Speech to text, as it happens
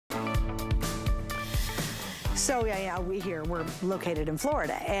So yeah, we're located in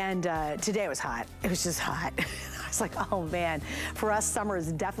Florida, and today it was hot. It was just hot. I was like, oh man, for us, summer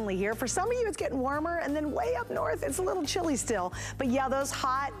is definitely here. For some of you, it's getting warmer, and then way up north, it's a little chilly still. But yeah, those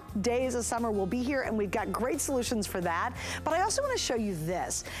hot days of summer will be here, and we've got great solutions for that. But I also want to show you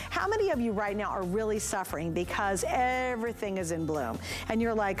this. How many of you right now are really suffering because everything is in bloom? And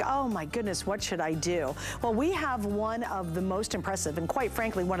you're like, oh my goodness, what should I do? Well, we have one of the most impressive, and quite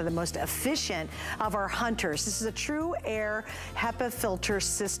frankly, one of the most efficient of our hunters. This is a true air HEPA filter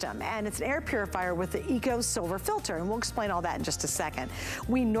system, and it's an air purifier with the Eco Silver filter, and we'll explain all that in just a second.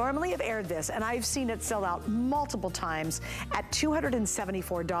 We normally have aired this, and I've seen it sell out multiple times at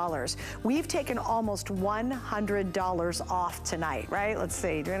 $274. We've taken almost $100 off tonight, right? Let's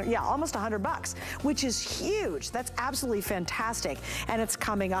see, yeah, almost $100, which is huge. That's absolutely fantastic, and it's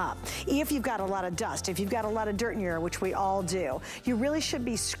coming up. If you've got a lot of dust, if you've got a lot of dirt in your air, which we all do, you really should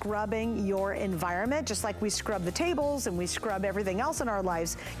be scrubbing your environment, just like we scrub the tables and we scrub everything else in our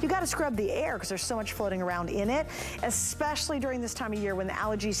lives. You gotta scrub the air because there's so much floating around in it, especially during this time of year when the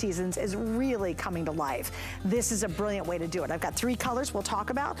allergy seasons is really coming to life. This is a brilliant way to do it. I've got 3 colors we'll talk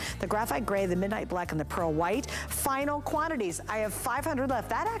about: the graphite gray, the midnight black, and the pearl white. Final quantities, I have 500 left.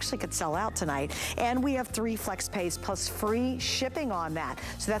 That actually could sell out tonight. And we have 3 flex pays plus free shipping on that.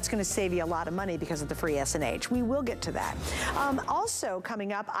 So that's gonna save you a lot of money because of the free S&H. We will get to that. Also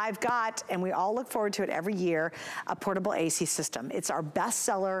coming up, I've got, and we all look forward to it every year, a portable AC system. It's our best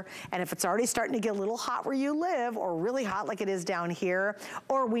seller, and if it's already starting to get a little hot where you live, or really hot like it is down here,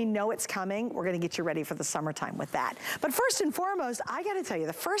 or we know it's coming, we're gonna get you ready for the summertime with that. But first and foremost, I gotta tell you,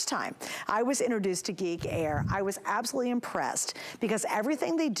 the first time I was introduced to Geek Air, I was absolutely impressed because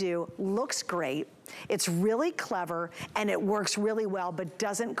everything they do looks great. It's really clever, and it works really well, but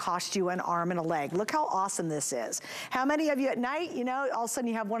doesn't cost you an arm and a leg. Look how awesome this is. How many of you at night, you know, all of a sudden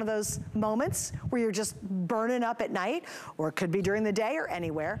you have one of those moments where you're just burning up at night, or it could be during the day or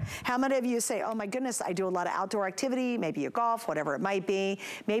anywhere. How many of you say, oh my goodness, I do a lot of outdoor activity, maybe you golf, whatever it might be.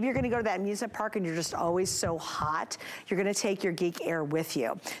 Maybe you're gonna go to that amusement park and you're just always so hot. You're gonna take your Geek Air with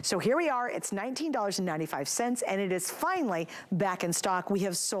you. So here we are, it's $19.95, and it is finally back in stock. We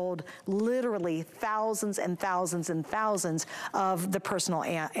have sold literally thousands and thousands and thousands of the personal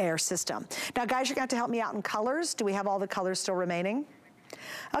air system. Now guys, you're going to have to help me out in colors. Do we have all the colors still remaining?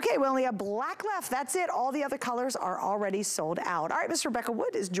 Okay, we only have black left. That's it. All the other colors are already sold out. All right, Miss Rebecca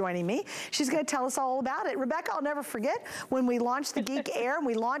Wood is joining me. She's going to tell us all about it. Rebecca, I'll never forget when we launched the Geek Air and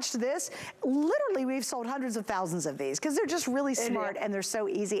we launched this. Literally, we've sold hundreds of thousands of these because they're just really smart and they're so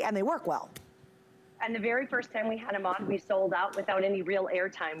easy and they work well. And the very first time we had them on, we sold out without any real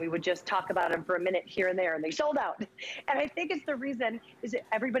airtime. We would just talk about them for a minute here and there, and they sold out. And I think it's the reason is that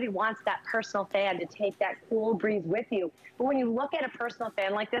everybody wants that personal fan to take that cool breeze with you. But when you look at a personal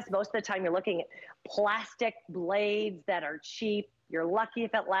fan like this, most of the time you're looking at plastic blades that are cheap. You're lucky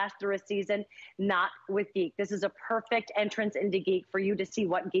if it lasts through a season. Not with Geek. This is a perfect entrance into Geek for you to see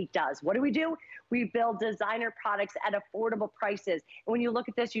what Geek does. What do? We build designer products at affordable prices. And when you look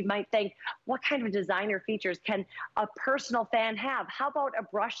at this, you might think, what kind of designer features can a personal fan have? How about a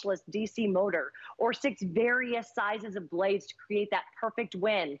brushless DC motor or 6 various sizes of blades to create that perfect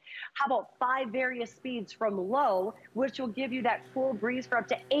wind? How about 5 various speeds from low, which will give you that cool breeze for up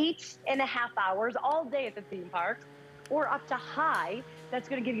to 8.5 hours all day at the theme parks, or up to high, that's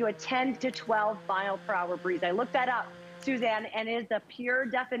gonna give you a 10 to 12 mile per hour breeze. I looked that up, Suzanne, and it is the pure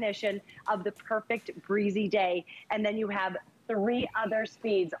definition of the perfect breezy day. And then you have 3 other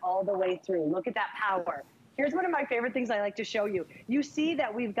speeds all the way through. Look at that power. Here's one of my favorite things I like to show you. You see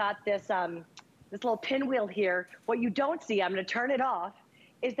that we've got this, this little pinwheel here. What you don't see, I'm gonna turn it off,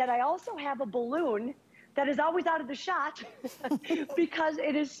 is that I also have a balloon that is always out of the shot because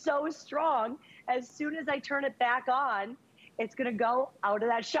it is so strong. As soon as I turn it back on, it's gonna go out of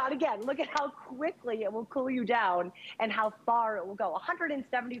that shot again. Look at how quickly it will cool you down and how far it will go.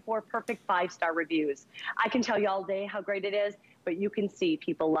 174 perfect 5-star reviews. I can tell you all day how great it is, but you can see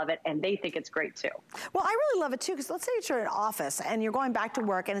people love it and they think it's great too. Well, I really love it too, because let's say you're in an office and you're going back to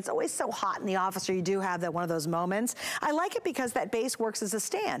work and it's always so hot in the office, or you do have that one of those moments. I like it because that base works as a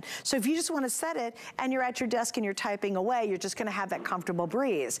stand. So if you just want to set it and you're at your desk and you're typing away, you're just going to have that comfortable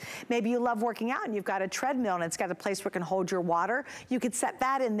breeze. Maybe you love working out and you've got a treadmill and it's got a place where it can hold your water. You could set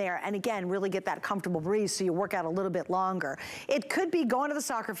that in there and again, really get that comfortable breeze so you work out a little bit longer. It could be going to the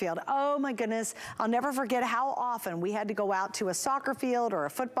soccer field. Oh my goodness, I'll never forget how often we had to go out to a soccer field or a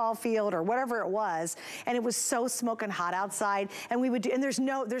football field or whatever it was, and it was so smoking hot outside, and we would do, and there's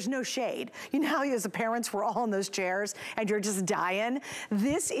no shade. You know how as the parents were all in those chairs and you're just dying?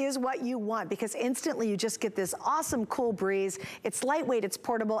 This is what you want, because instantly you just get this awesome cool breeze. It's lightweight, it's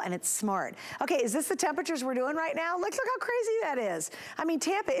portable, and it's smart. Okay, is this the temperatures we're doing right now? Look how crazy that is. I mean,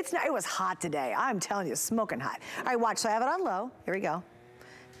 Tampa, it was hot today. I'm telling you, smoking hot. All right, watch, so I have it on low. Here we go.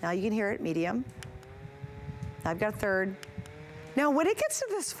 Now you can hear it, medium. I've got a third. Now, when it gets to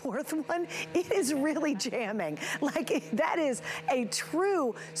this fourth one, it is really jamming. Like, that is a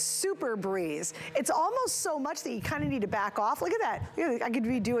true super breeze. It's almost so much that you kind of need to back off. Look at that. I could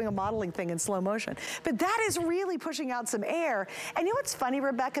be doing a modeling thing in slow motion. But that is really pushing out some air. And you know what's funny,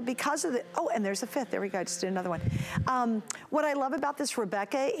 Rebecca? Because of the, oh, and there's a fifth. There we go. I just did another one. What I love about this,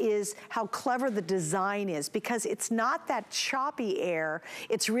 Rebecca, is how clever the design is, because it's not that choppy air.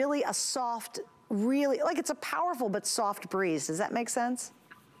 It's really a soft, really, like it's a powerful but soft breeze. Does that make sense?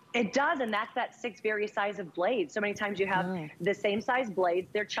 It does, and that's that 6 various size of blades. So many times you have the same size blades,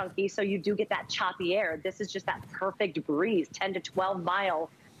 they're chunky, so you do get that choppy air. This is just that perfect breeze, 10 to 12 mile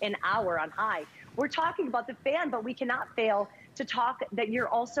an hour on high. We're talking about the fan, but we cannot fail to talk that you're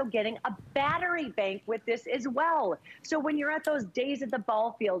also getting a battery bank with this as well. So when you're at those days at the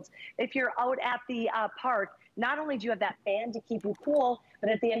ball fields, if you're out at the park, not only do you have that fan to keep you cool, but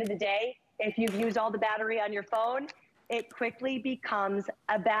at the end of the day, if you've used all the battery on your phone, it quickly becomes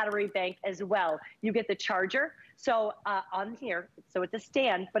a battery bank as well. You get the charger, so on here, so it's a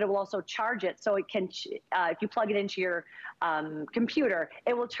stand, but it will also charge it. So it can, if you plug it into your computer,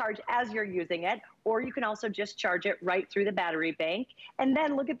 it will charge as you're using it, or you can also just charge it right through the battery bank. And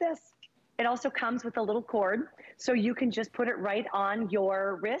then look at this. It also comes with a little cord, so you can just put it right on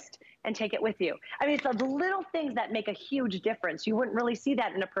your wrist and take it with you. I mean, it's the little things that make a huge difference. You wouldn't really see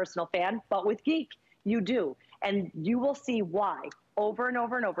that in a personal fan, but with Geek, you do. And you will see why. Over and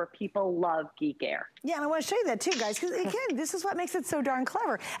over and over, people love Geek Air. Yeah, and I want to show you that too, guys, because again, this is what makes it so darn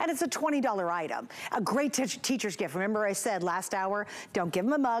clever. And it's a $20 item. A great teacher's gift. Remember I said last hour, don't give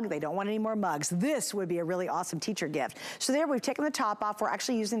them a mug. They don't want any more mugs. This would be a really awesome teacher gift. So there, we've taken the top off. We're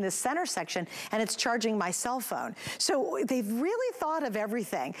actually using this center section, and it's charging my cell phone. So they've really thought of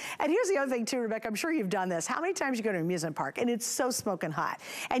everything. And here's the other thing too, Rebecca, I'm sure you've done this. How many times you go to an amusement park, and it's so smoking hot,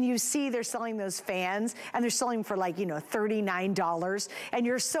 and you see they're selling those fans, and they're selling for like, you know, $39, and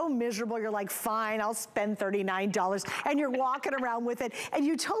you're so miserable, you're like, fine, I'll spend $39, and you're walking around with it, and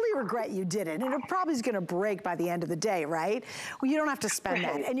you totally regret you did it, and it probably is gonna break by the end of the day, right? Well, you don't have to spend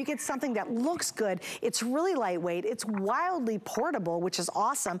that, and you get something that looks good, it's really lightweight, it's wildly portable, which is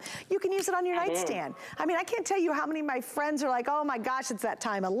awesome. You can use it on your nightstand. I mean, I can't tell you how many of my friends are like, oh my gosh, it's that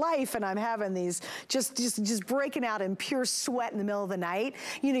time of life, and I'm having these, just breaking out in pure sweat in the middle of the night.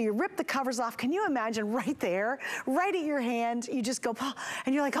 You know, you rip the covers off, can you imagine right there, right at your hand, you just go,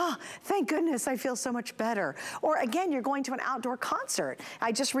 and you're like, oh, thank goodness, I feel so much better. Or again, you're going to an outdoor concert.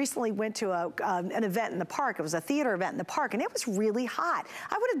 I just recently went to an event in the park. It was a theater event in the park, and it was really hot.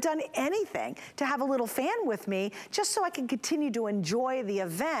 I would have done anything to have a little fan with me just so I could continue to enjoy the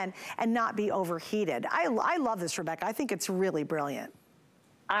event and not be overheated. I love this, Rebecca. I think it's really brilliant.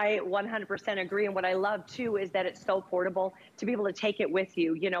 I 100% agree, and what I love too is that it's so portable to be able to take it with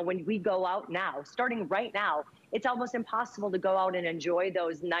you. You know, when we go out now, starting right now, it's almost impossible to go out and enjoy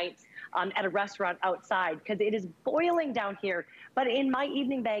those nights at a restaurant outside because it is boiling down here. But in my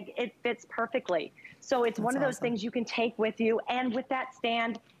evening bag, it fits perfectly. So it's one of those things you can take with you, and with that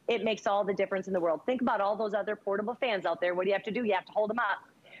stand, it makes all the difference in the world. Think about all those other portable fans out there. What do you have to do? You have to hold them up.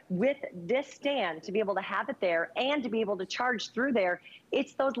 With this stand, to be able to have it there and to be able to charge through there,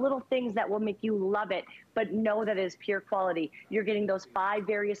 it's those little things that will make you love it, but know that it is pure quality. You're getting those 5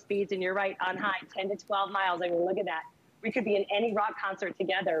 various speeds, and you're right, on high, 10 to 12 miles. I mean, look at that. We could be in any rock concert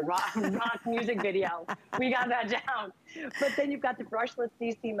together, rock music video. We got that down. But then you've got the brushless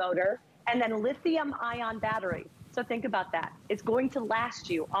DC motor and then lithium-ion battery. So think about that. It's going to last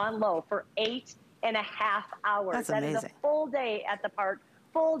you on low for 8.5 hours. That's amazing. That is a full day at the park,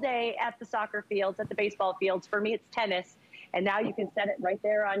 full day at the soccer fields, at the baseball fields. For me, it's tennis. And now you can set it right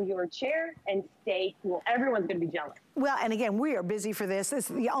there on your chair and stay cool. Everyone's gonna be jealous. Well, and again, we are busy for this. This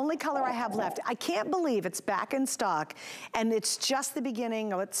is the only color I have left. I can't believe it's back in stock, and it's just the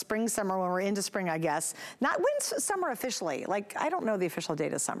beginning of it's spring, summer, when we're into spring, I guess. Not when's summer officially? Like, I don't know the official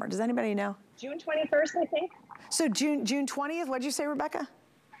date of summer. Does anybody know? June 21st, I think. So June 20th, what'd you say, Rebecca?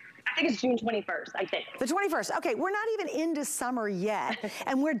 I think it's June 21st, I think. The 21st. Okay, we're not even into summer yet,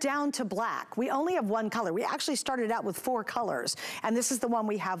 and we're down to black. We only have one color. We actually started out with 4 colors, and this is the one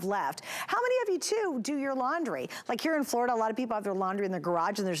we have left. How many of you, too, do your laundry? Like here in Florida, a lot of people have their laundry in their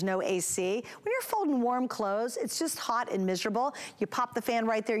garage, and there's no AC. When you're folding warm clothes, it's just hot and miserable. You pop the fan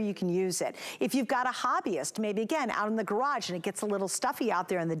right there, you can use it. If you've got a hobbyist, maybe, again, out in the garage, and it gets a little stuffy out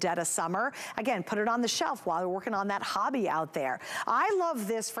there in the dead of summer, again, put it on the shelf while they're working on that hobby out there. I love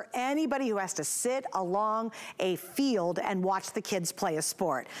this for anybody who has to sit along a field and watch the kids play a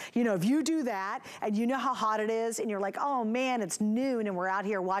sport. You know, if you do that and you know how hot it is and you're like, oh man, it's noon and we're out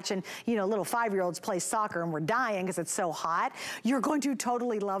here watching, you know, little 5-year-olds play soccer and we're dying because it's so hot, you're going to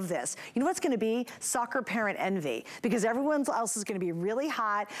totally love this. You know what's going to be? Soccer parent envy, because everyone else is going to be really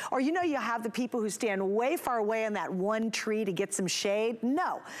hot. Or you know, you have the people who stand way far away in that one tree to get some shade.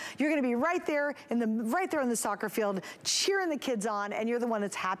 No, you're going to be right there in the soccer field cheering the kids on, and you're the one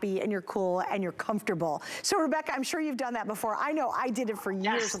that's happy and you're cool and you're comfortable. So Rebecca, I'm sure you've done that before. I know I did it for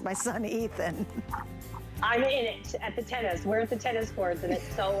years with my son Ethan. I'm in it at the tennis. We're at the tennis courts and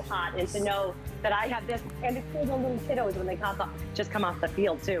it's so hot. And to know that I have this, and it's for the little kiddos when they just come off the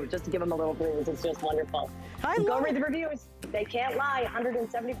field too, just to give them a little breeze. It's just wonderful. Go read the reviews. They can't lie.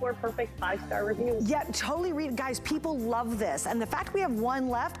 174 perfect 5-star reviews. Yeah, totally read. Guys, people love this. And the fact we have one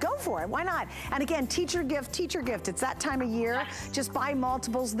left, go for it. Why not? And again, teacher gift, teacher gift. It's that time of year. Yes. Just buy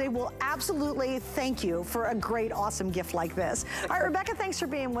multiples. They will absolutely thank you for a great, awesome gift like this. All right, Rebecca, thanks for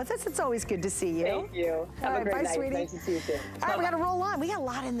being with us. It's always good to see you. Thank you. Have a great night. Sweetie. Nice to see you too. All right, we got to roll on. We got a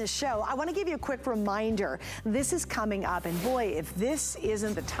lot in this show. I want to give you a quick reminder. This is coming up, and boy, if this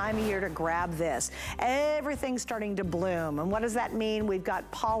isn't the time of year to grab this, everything's starting to bloom. And what does that mean? We've got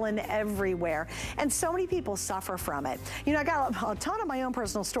pollen everywhere, and so many people suffer from it. You know, I got a ton of my own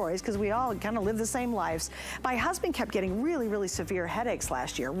personal stories because we all kind of live the same lives. My husband kept getting really, really severe headaches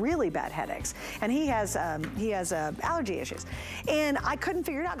last year, really bad headaches, and he has allergy issues. And I couldn't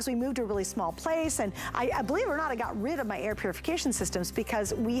figure it out because we moved to a really small place, and I believe it or not, I got rid of my air purification systems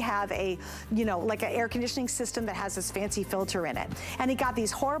because we have a, you know, like an air conditioning system that has this fancy filter in it. And he got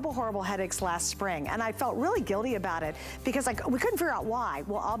these horrible, horrible headaches last spring, and I felt really guilty about it because we couldn't figure out why.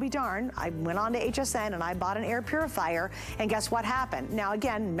 Well, I'll be darned. I went on to HSN and I bought an air purifier, and guess what happened? Now,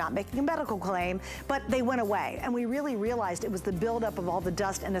 again, not making a medical claim, but they went away, and we really realized it was the buildup of all the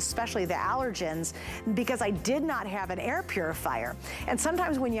dust and especially the allergens because I did not have an air purifier. And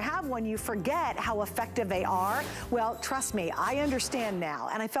sometimes when you have one, you forget how effective they are. Well, trust me, I understand now,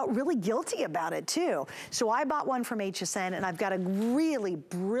 and I felt really guilty about it too. So I bought one from HSN, and I've got a really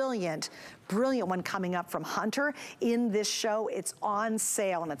brilliant one coming up from Hunter in this show. It's on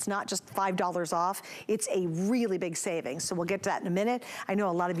sale, and it's not just $5 off. It's a really big savings. So we'll get to that in a minute. I know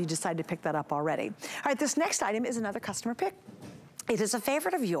a lot of you decided to pick that up already. All right, this next item is another customer pick. It is a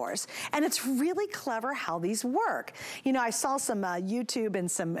favorite of yours, and it's really clever how these work. You know, I saw some YouTube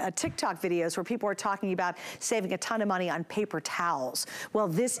and some TikTok videos where people were talking about saving a ton of money on paper towels. Well,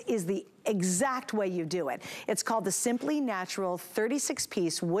 this is the exact way you do it. It's called the Simply Natural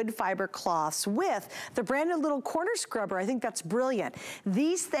 36-piece wood fiber cloths with the brand new little corner scrubber. I think that's brilliant.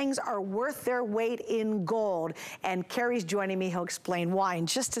 These things are worth their weight in gold, and Carrie's joining me. He'll explain why in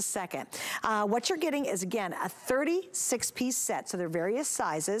just a second. What you're getting is, again, a 36-piece set, so they're various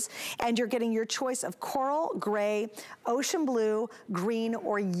sizes, and you're getting your choice of coral, gray, ocean blue, green,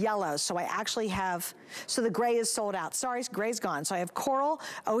 or yellow. So I actually have, so the gray is sold out. Sorry, gray's gone. So I have coral,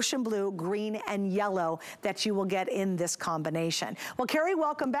 ocean blue, green, and yellow that you will get in this combination. Well, Carrie,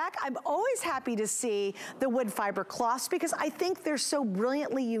 welcome back. I'm always happy to see the wood fiber cloths because I think they're so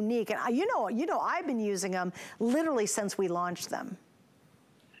brilliantly unique. And you know, I've been using them literally since we launched them.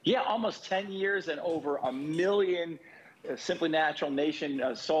 Yeah, almost 10 years and over 1 million Simply Natural Nation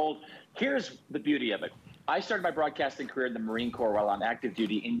sold. Here's the beauty of it. I started my broadcasting career in the Marine Corps while on active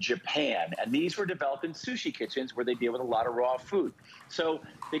duty in Japan, and these were developed in sushi kitchens where they deal with a lot of raw food. So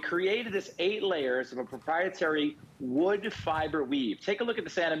they created this 8 layers of a proprietary wood fiber weave. Take a look at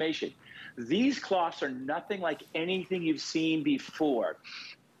this animation. These cloths are nothing like anything you've seen before.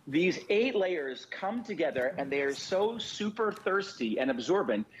 These 8 layers come together, and they are so super thirsty and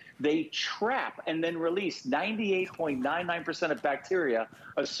absorbent, they trap and then release 98.99% of bacteria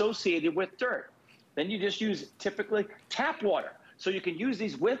associated with dirt. Then you just use typically tap water. So you can use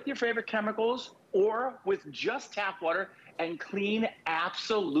these with your favorite chemicals or with just tap water and clean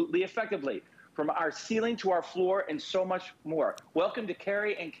absolutely effectively. From our ceiling to our floor and so much more. Welcome to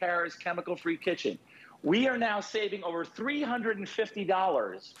Carrie and Kara's Chemical-Free Kitchen. We are now saving over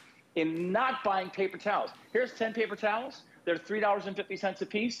 $350 in not buying paper towels. Here's 10 paper towels. They're $3.50 a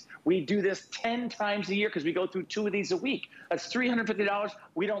piece. We do this 10 times a year because we go through 2 of these a week. That's $350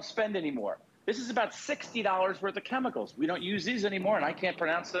 we don't spend anymore. This is about $60 worth of chemicals. We don't use these anymore, and I can't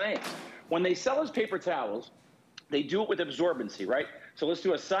pronounce the names. When they sell us paper towels, they do it with absorbency, right? So let's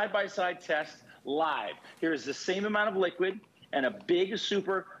do a side-by-side test live. Here's the same amount of liquid and a big,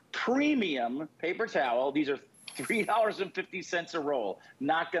 super premium paper towel. These are $3.50 a roll.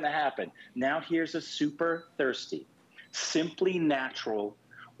 Not going to happen. Now here's a super thirsty, Simply Natural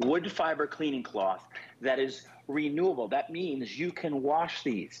wood fiber cleaning cloth that is renewable. That means you can wash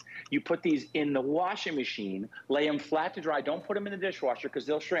these. You put these in the washing machine, lay them flat to dry. Don't put them in the dishwasher because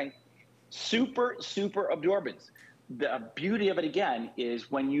they'll shrink. Super, super absorbent. The beauty of it, again, is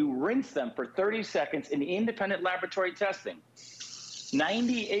when you rinse them for 30 seconds in independent laboratory testing,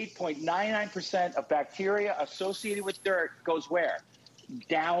 98.99% of bacteria associated with dirt goes where?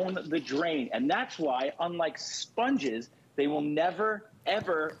 Down the drain. And that's why, unlike sponges, they will never,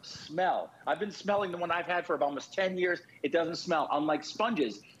 ever smell. I've been smelling the one I've had for almost 10 years. It doesn't smell. Unlike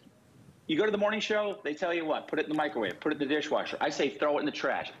sponges, you go to the morning show, they tell you what? Put it in the microwave, put it in the dishwasher. I say throw it in the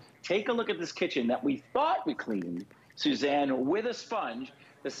trash. Take a look at this kitchen that we thought we cleaned, Suzanne, with a sponge.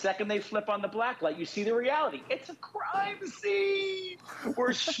 The second they flip on the black light, you see the reality. It's a crime scene.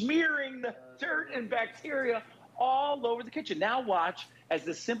 We're smearing the dirt and bacteria all over the kitchen. Now watch as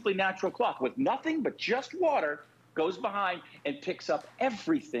the Simply Natural cloth with nothing but just water goes behind and picks up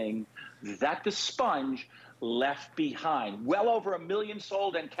everything that the sponge left behind. Well over 1 million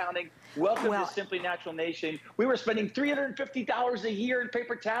sold and counting. Welcome to Simply Natural Nation. We were spending $350 a year in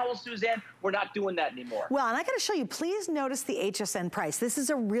paper towels, Suzanne. We're not doing that anymore. Well, and I got to show you, please notice the HSN price. This is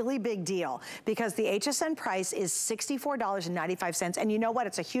a really big deal because the HSN price is $64.95. And you know what?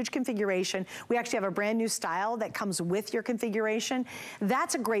 It's a huge configuration. We actually have a brand new style that comes with your configuration.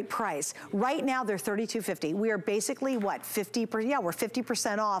 That's a great price. Right now, they're $32.50. We are basically, what, 50%? Yeah, we're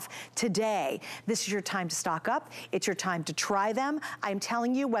 50% off today. This is your time to stock up. It's your time to try them. I'm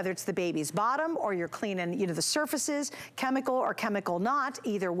telling you, whether it's the baby's bottom or you're cleaning, you know, the surfaces, chemical or chemical not,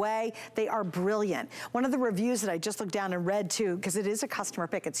 either way, they are brilliant. One of the reviews that I just looked down and read too, because it is a customer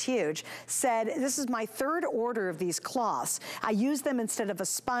pick, it's huge, said, this is my 3rd order of these cloths. I use them instead of a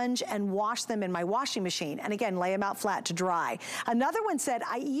sponge and wash them in my washing machine. And again, lay them out flat to dry. Another one said,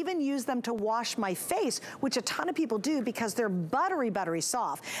 I even use them to wash my face, which a ton of people do because they're buttery, buttery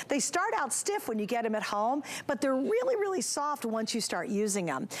soft. They start out stiff when you get them at home, but they're really, really soft once you start using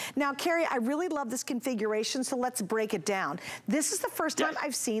them. Now, Carrie, I really love this configuration, so let's break it down. This is the first time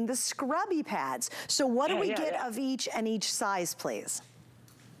I've seen the scrubby pads. So what do we get of each and each size, please?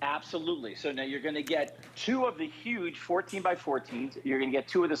 Absolutely. So now you're going to get 2 of the huge 14 by 14s. You're going to get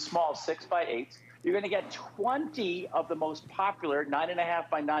 2 of the small 6 by 8s. You're going to get 20 of the most popular 9.5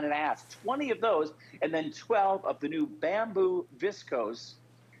 by 9.5. 20 of those, and then 12 of the new bamboo viscose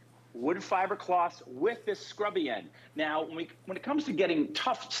wood fiber cloths with this scrubby end. Now, when it comes to getting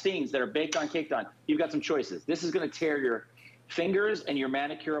tough stains that are baked on, caked on, you've got some choices. This is going to tear your fingers and your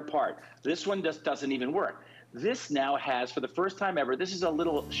manicure apart. This one just doesn't even work. This now has, for the first time ever, this is a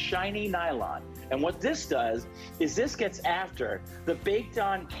little shiny nylon. And what this does is this gets after the baked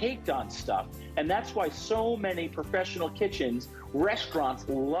on, caked on stuff. And that's why so many professional kitchens, restaurants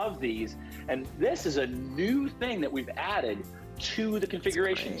love these. And this is a new thing that we've added to the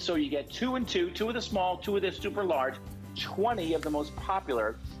configuration. So you get 2 and 2, 2 of the small, 2 of the super large, 20 of the most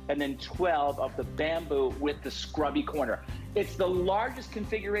popular, and then 12 of the bamboo with the scrubby corner. It's the largest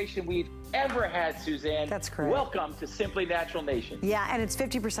configuration we've ever had, Suzanne. That's correct. Welcome to Simply Natural Nation. Yeah, and it's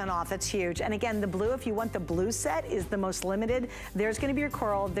 50% off. That's huge. And again, the blue, if you want the blue set, is the most limited. There's going to be your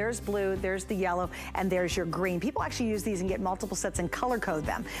coral, there's blue, there's the yellow, and there's your green. People actually use these and get multiple sets and color code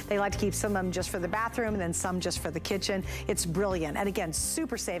them. They like to keep some of them just for the bathroom and then some just for the kitchen. It's brilliant. And again,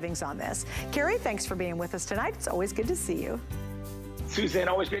 super savings on this. Carrie, thanks for being with us tonight. It's always good to see you. Suzanne,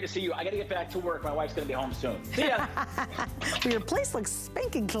 always great to see you. I got to get back to work. My wife's going to be home soon. See ya. Well, your place looks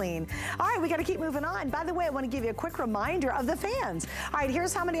spanking clean. All right, we got to keep moving on. By the way, I want to give you a quick reminder of the fans. All right,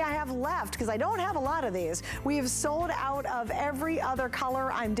 here's how many I have left, because I don't have a lot of these. We have sold out of every other color.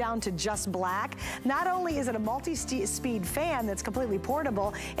 I'm down to just black. Not only is it a multi-speed fan that's completely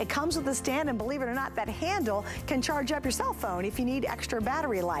portable, it comes with a stand, and believe it or not, that handle can charge up your cell phone if you need extra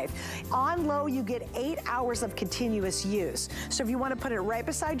battery life. On low, you get 8 hours of continuous use. So if you want to put it right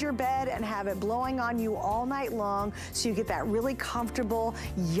beside your bed and have it blowing on you all night long so you get that really comfortable,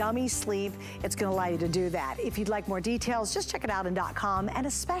 yummy sleep. It's gonna allow you to do that. If you'd like more details, just check it out on .com, and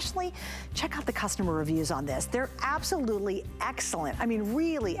especially check out the customer reviews on this. They're absolutely excellent. I mean,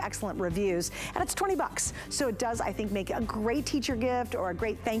 really excellent reviews, and it's 20 bucks. So it does, I think, make a great teacher gift or a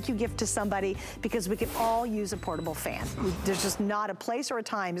great thank you gift to somebody, because we can all use a portable fan. There's just not a place or a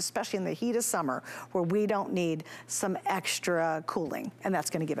time, especially in the heat of summer, where we don't need some extra cooling, and that's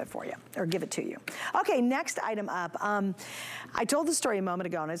gonna give it for you, or give it to you. Okay, next item up. I told the story a moment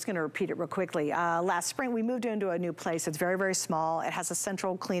ago, and I'm just gonna repeat it real quickly. Last spring, we moved into a new place. It's very, very small. It has a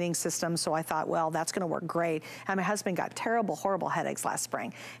central cleaning system, so I thought, well, that's gonna work great. And my husband got terrible, horrible headaches last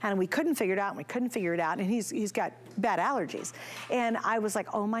spring, and we couldn't figure it out, and we couldn't figure it out, and he's got bad allergies. And I was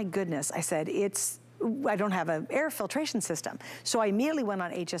like, oh my goodness. I said, I don't have an air filtration system. So I immediately went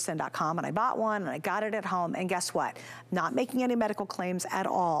on hsn.com and I bought one, and I got it at home, and guess what? Not making any medical claims at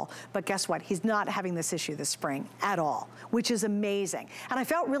all, but guess what? He's not having this issue this spring at all, which is amazing. And I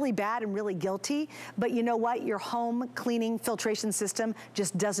felt really bad and really guilty, but you know what? Your home cleaning filtration system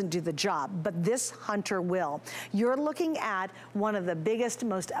just doesn't do the job, but this Hunter will. You're looking at one of the biggest,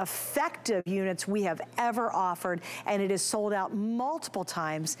 most effective units we have ever offered, and it is sold out multiple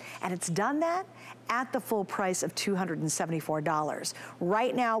times, and it's done that at the full price of $274.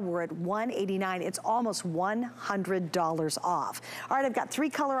 Right now, we're at $189. It's almost $100 off. All right, I've got 3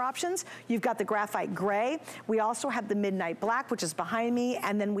 color options. You've got the graphite gray. We also have the midnight black, which is behind me,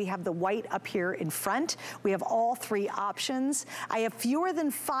 and then we have the white up here in front. We have all 3 options. I have fewer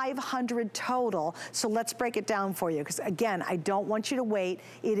than 500 total, so let's break it down for you, because again, I don't want you to wait.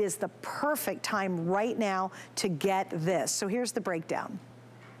 It is the perfect time right now to get this. So here's the breakdown.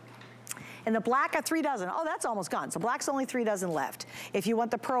 In the black, 3 dozen. Oh, that's almost gone. So black's only 3 dozen left. If you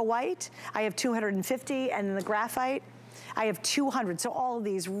want the pearl white, I have 250, and in the graphite, I have 200. So all of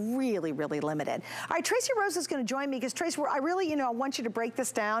these really, really limited. All right, Tracy Rose is going to join me, because Tracy, I really, I want you to break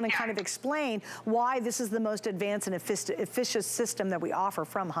this down and kind of explain why this is the most advanced and efficient system that we offer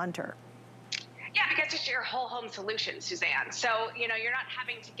from Hunter. Yeah, because it's your whole home solution, Suzanne. So, you're not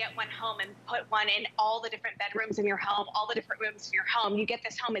having to get one home and put one in all the different bedrooms in your home, all the different rooms in your home. You get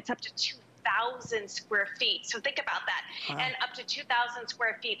this home, it's up to 2,000 square feet. So think about that. And up to 2,000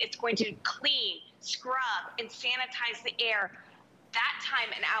 square feet, it's going to clean, scrub, and sanitize the air that time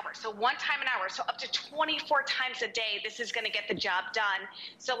an hour. So one time an hour. So up to 24 times a day, this is going to get the job done.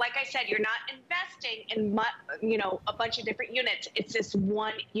 So like I said, you're not investing in, a bunch of different units. It's this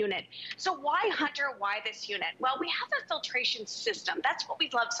one unit. So why Hunter? Why this unit? Well, we have a filtration system. That's what we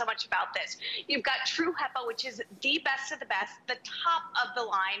love so much about this. You've got True HEPA, which is the best of the best, the top of the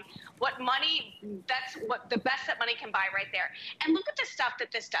line. That's what the best that money can buy right there. And look at the stuff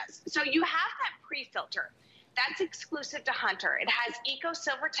that this does. So you have that pre-filter. That's exclusive to Hunter. It has Eco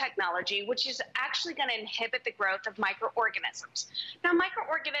Silver technology, which is actually going to inhibit the growth of microorganisms. Now,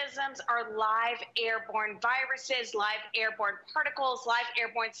 microorganisms are live airborne viruses, live airborne particles, live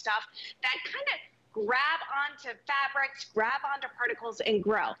airborne stuff that kind of grab onto fabrics, grab onto particles, and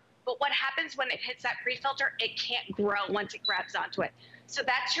grow. But what happens when it hits that pre-filter? It can't grow once it grabs onto it. So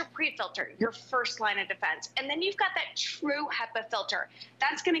that's your pre-filter, your first line of defense. And then you've got that True HEPA filter.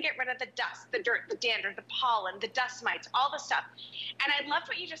 That's going to get rid of the dust, the dirt, the dander, the pollen, the dust mites, all the stuff. And I love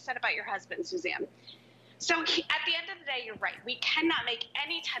what you just said about your husband, Suzanne. So at the end of the day, you're right. We cannot make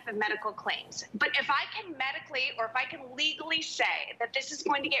any type of medical claims. But if I can medically, or if I can legally say that this is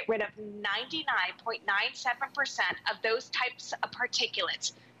going to get rid of 99.97% of those types of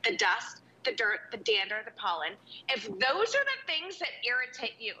particulates, the dust, the dirt, the dander, the pollen, if those are the things that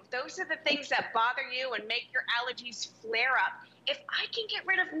irritate you, if those are the things that bother you and make your allergies flare up, if I can get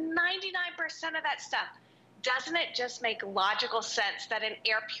rid of 99% of that stuff, doesn't it just make logical sense that an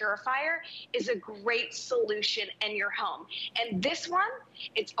air purifier is a great solution in your home? And this one,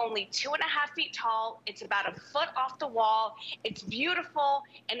 it's only 2.5 feet tall. It's about a foot off the wall. It's beautiful,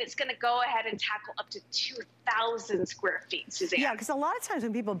 and it's going to go ahead and tackle up to 2,000 square feet, Suzanne. Yeah, because a lot of times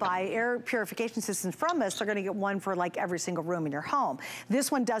when people buy air purification systems from us, they're going to get one for like every single room in your home. This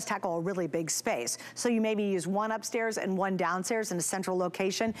one does tackle a really big space. So you maybe use one upstairs and one downstairs in a central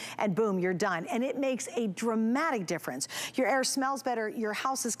location, and boom, you're done. And it makes a dramatic difference. Your air smells better, your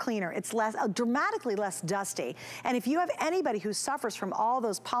house is cleaner, it's dramatically less dusty. And if you have anybody who suffers from all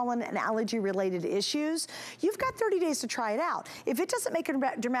those pollen and allergy related issues, you've got 30 days to try it out. If it doesn't make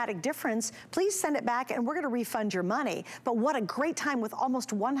a dramatic difference, please send it back and we're gonna refund your money. But what a great time with almost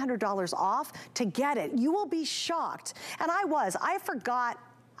 $100 off to get it. You will be shocked. And I forgot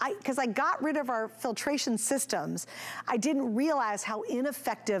because I got rid of our filtration systems, I didn't realize how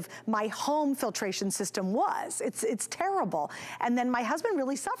ineffective my home filtration system was. It's terrible. And then my husband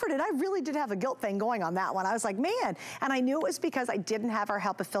really suffered, and I really did have a guilt thing going on that one. I was like, man, and I knew it was because I didn't have our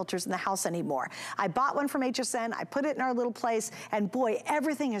HEPA filters in the house anymore. I bought one from HSN, I put it in our little place, and boy,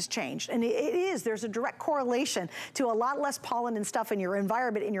 everything has changed. And there's a direct correlation to a lot less pollen and stuff in your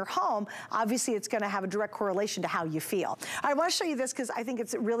environment, in your home. Obviously, it's gonna have a direct correlation to how you feel. I wanna show you this because I think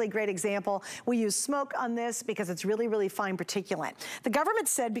it's a really great example. We use smoke on this because it's really, really fine particulate. The government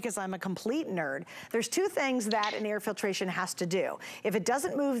said, because I'm a complete nerd, there's two things that an air filtration has to do. If it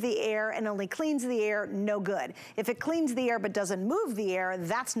doesn't move the air and only cleans the air, no good. If it cleans the air but doesn't move the air,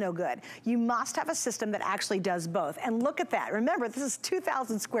 that's no good. You must have a system that actually does both. And look at that. Remember, this is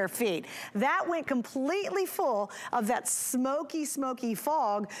 2,000 square feet. That went completely full of that smoky, smoky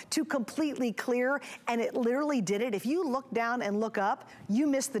fog to completely clear, and it literally did it. If you look down and look up, you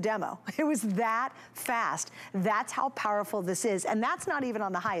missed the demo. It was that fast. That's how powerful this is. And that's not even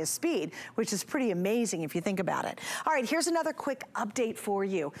on the highest speed, which is pretty amazing if you think about it. All right, here's another quick update for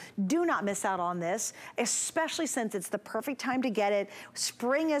you. Do not miss out on this, especially since it's the perfect time to get it.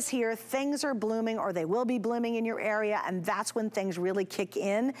 Spring is here, things are blooming, or they will be blooming in your area, and that's when things really kick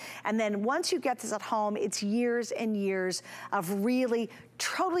in. And then once you get this at home, it's years and years of really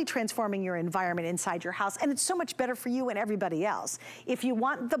totally transforming your environment inside your house, and it's so much better for you and everybody else. If you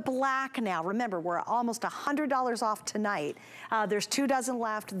want the black now, remember, we're almost $100 off tonight. There's 2 dozen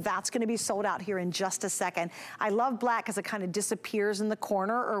left. That's gonna be sold out here in just a second. I love black because it kind of disappears in the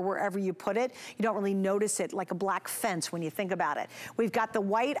corner or wherever you put it. You don't really notice it, like a black fence when you think about it. We've got the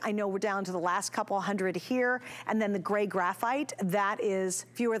white. I know we're down to the last couple hundred here, and then the gray graphite, that is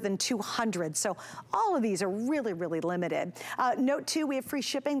fewer than 200. So all of these are really, really limited. Note too, we have free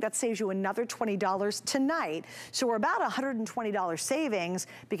shipping. That saves you another $20 tonight. So we're about $120 savings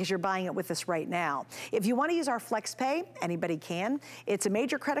because you're buying it with us right now. If you want to use our FlexPay, anybody can. It's a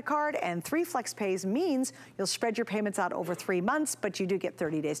major credit card, and 3 FlexPays means you'll spread your payments out over 3 months, but you do get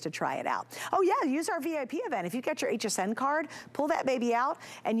 30 days to try it out. Oh yeah, use our VIP event. If you get your HSN card, pull that baby out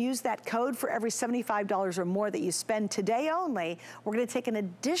and use that code for every $75 or more that you spend today only. We're going to take an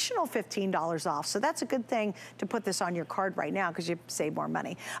additional $15 off. So that's a good thing to put this on your card right now because you save more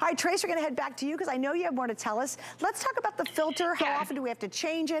money. All right, Trace, we're gonna head back to you because I know you have more to tell us. Let's talk about the filter. How often do we have to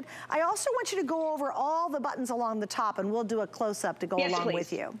change it? I also want you to go over all the buttons along the top, and we'll do a close-up to go along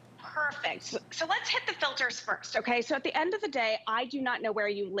with you. Perfect. So let's hit the filters first, okay? So at the end of the day, I do not know where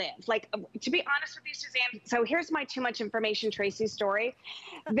you live. Like, to be honest with you, Suzanne, so here's my too much information Tracy story.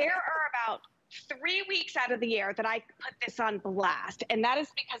 There are about 3 weeks out of the year that I put this on blast, and that is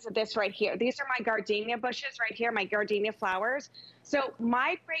because of this right here. These are my gardenia bushes right here, my gardenia flowers. So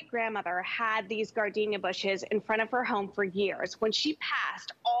my great-grandmother had these gardenia bushes in front of her home for years. When she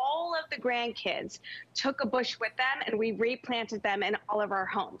passed, all of the grandkids took a bush with them, and we replanted them in all of our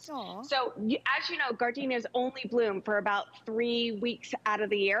homes. Aww. So as you know, gardenias only bloom for about 3 weeks out of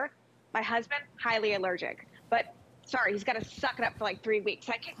the year. My husband, highly allergic, but sorry, he's got to suck it up for like 3 weeks.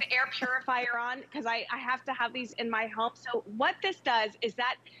 I kick the air purifier on because I have to have these in my home. So what this does is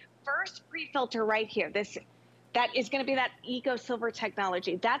that first pre-filter right here, that is going to be that eco silver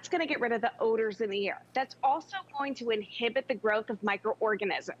technology. That's going to get rid of the odors in the air. That's also going to inhibit the growth of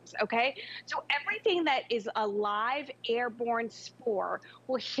microorganisms, okay? So everything that is a live airborne spore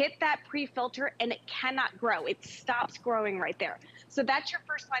will hit that pre-filter and it cannot grow. It stops growing right there. So that's your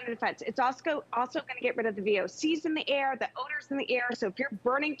first line of defense. It's also going to get rid of the VOCs in the air, the odors in the air. So if you're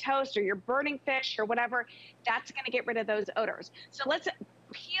burning toast or you're burning fish or whatever, that's going to get rid of those odors. So let's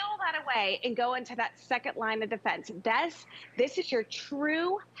peel that away and go into that second line of defense. This is your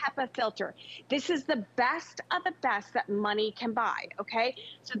true HEPA filter. This is the best of the best that money can buy, okay?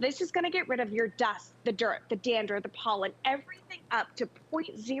 So this is going to get rid of your dust, the dirt, the dander, the pollen, everything up to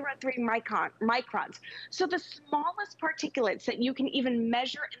 0.03 microns. So the smallest particulates that you can even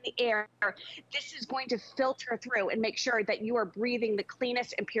measure in the air, this is going to filter through and make sure that you are breathing the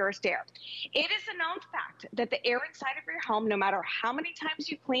cleanest and purest air. It is a known fact that the air inside of your home, no matter how many times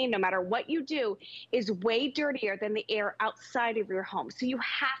you clean, no matter what you do, is way dirtier than the air outside of your home. So you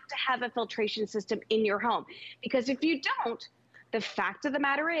have to have a filtration system in your home, because if you don't, the fact of the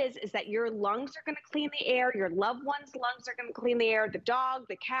matter is that your lungs are going to clean the air, your loved one's lungs are going to clean the air, the dog,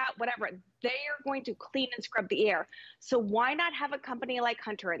 the cat, whatever, they are going to clean and scrub the air. So why not have a company like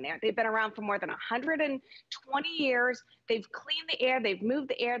Hunter in there? They've been around for more than 120 years. They've cleaned the air, they've moved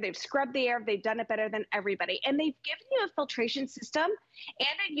the air, they've scrubbed the air, they've done it better than everybody. And they've given you a filtration system and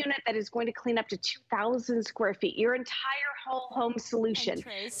a unit that is going to clean up to 2,000 square feet, your entire whole home solution.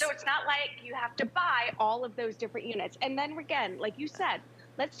 So it's not like you have to buy all of those different units. And then again, like you said,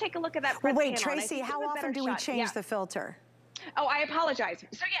 let's take a look at that Well, front wait, panel. Tracy, how often do we change the filter? Oh, I apologize.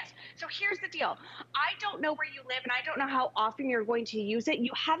 So yes, so here's the deal. I don't know where you live and I don't know how often you're going to use it.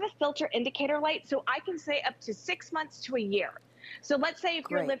 You have a filter indicator light, so I can say up to 6 months to a year. So let's say if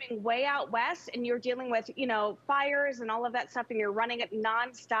you're living way out west and you're dealing with, you know, fires and all of that stuff and you're running it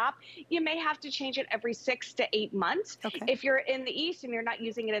nonstop, you may have to change it every 6 to 8 months. If you're in the east and you're not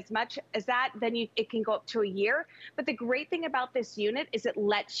using it as much as that, then it can go up to a year. But the great thing about this unit is it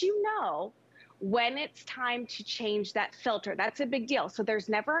lets you know when it's time to change that filter. That's a big deal. So there's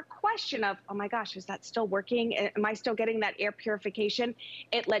never a question of, oh my gosh, is that still working? Am I still getting that air purification?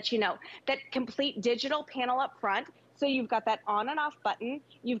 It lets you know. That complete digital panel up front. So you've got that on and off button,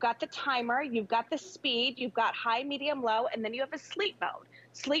 you've got the timer, you've got the speed, you've got high, medium, low, and then you have a sleep mode.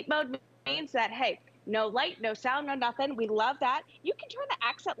 Sleep mode means that, hey, no light, no sound, no nothing. We love that. You can turn the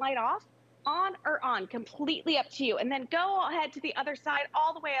accent light off, on or on, completely up to you. And then go ahead to the other side,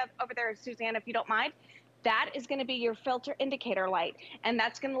 all the way up over there, Suzanne, if you don't mind. That is gonna be your filter indicator light. And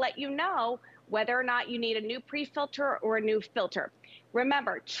that's gonna let you know whether or not you need a new pre-filter or a new filter.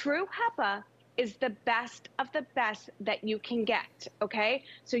 Remember, true HEPA is the best of the best that you can get, okay?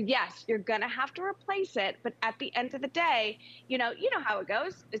 So yes, you're gonna have to replace it, but at the end of the day, you know how it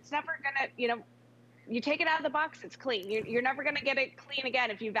goes. It's never gonna, you take it out of the box, it's clean. You're never gonna get it clean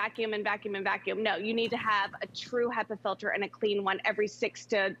again if you vacuum and vacuum and vacuum. No, you need to have a true HEPA filter and a clean one every 6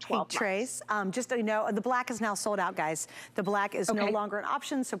 to 12 months. Trace, just so you know, the black is now sold out, guys. The black is no longer an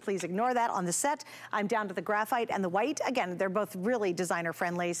option, so please ignore that on the set. I'm down to the graphite and the white. Again, they're both really designer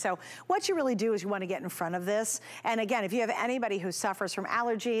friendly. So what you really do is you wanna get in front of this. And again, if you have anybody who suffers from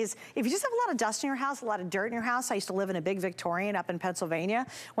allergies, if you just have a lot of dust in your house, a lot of dirt in your house. I used to live in a big Victorian up in Pennsylvania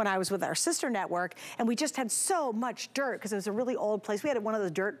when I was with our sister network, and we just had so much dirt because it was a really old place. We had one of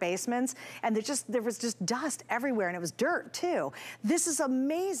those dirt basements, and there was just dust everywhere, and it was dirt too. This is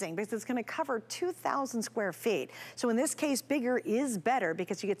amazing because it's gonna cover 2,000 square feet. So in this case, bigger is better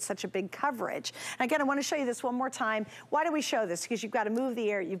because you get such a big coverage. And again, I wanna show you this one more time. Why do we show this? Because you've gotta move the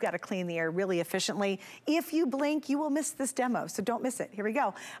air, you've gotta clean the air really efficiently. If you blink, you will miss this demo, so don't miss it. Here we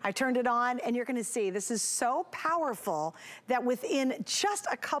go. I turned it on, and you're gonna see this is so powerful that within just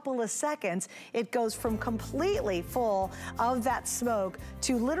a couple of seconds, it goes from completely full of that smoke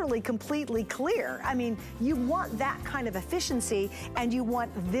to literally completely clear. I mean, you want that kind of efficiency, and you want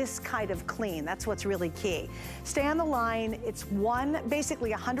this kind of clean. That's what's really key. Stay on the line. It's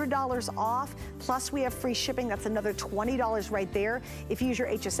basically $100 off, plus we have free shipping. That's another $20 right there. If you use your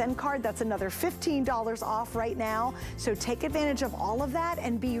HSN card, that's another $15 off right now. So take advantage of all of that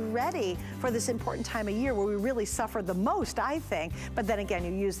and be ready for this important time of year where we really suffer the most, I think. But then again,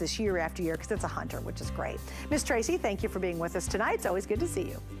 you use this year after year because it's a hunter, which is great. Miss Tracy, thank you for being with us tonight. It's always good to see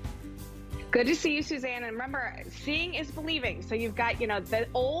you. Good to see you, Suzanne. And remember, seeing is believing. So you've got, the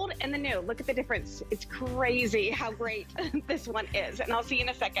old and the new. Look at the difference. It's crazy how great this one is. And I'll see you in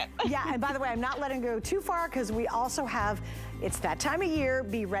a second. Yeah, and by the way, I'm not letting it go too far because we also have, it's that time of year,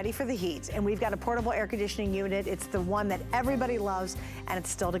 be ready for the heat. And we've got a portable air conditioning unit. It's the one that everybody loves, and it's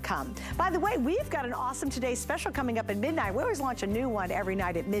still to come. By the way, we've got an awesome Today special coming up at midnight. We always launch a new one every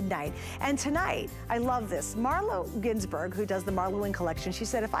night at midnight. And tonight, I love this. Marlo Ginsburg, who does the Marlo Wing collection, she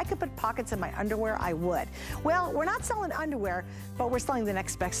said, if I could put pockets in my underwear, I would. Well, we're not selling underwear, but we're selling the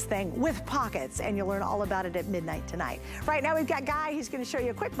next best thing with pockets, and you'll learn all about it at midnight tonight. Right now, we've got Guy. He's going to show you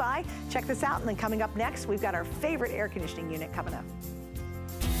a quick buy. Check this out, and then coming up next, we've got our favorite air conditioning unit coming up.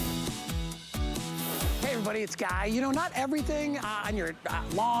 Hey everybody, it's Guy. Not everything on your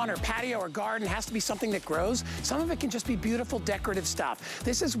lawn or patio or garden has to be something that grows. Some of it can just be beautiful decorative stuff.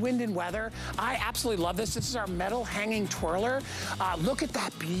 This is Wind and Weather. I absolutely love this. This is our metal hanging twirler. Look at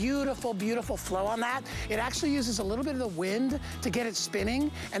that beautiful, beautiful flow on that. It actually uses a little bit of the wind to get it spinning,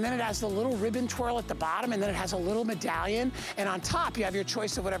 and then it has the little ribbon twirl at the bottom, and then it has a little medallion, and on top you have your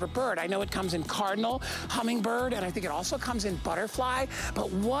choice of whatever bird. I know it comes in cardinal, hummingbird, and I think it also comes in butterfly, but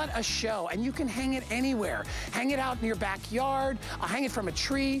what a show. And you can hang it anywhere. Hang it out in your backyard, hang it from a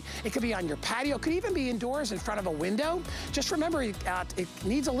tree. It could be on your patio, it could even be indoors in front of a window. Just remember, it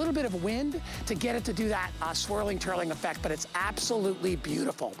needs a little bit of wind to get it to do that swirling, twirling effect, but it's absolutely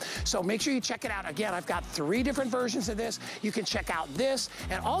beautiful. So make sure you check it out. Again, I've got 3 different versions of this. You can check out this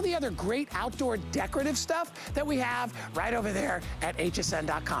and all the other great outdoor decorative stuff that we have right over there at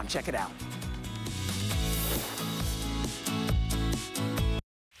hsn.com. Check it out.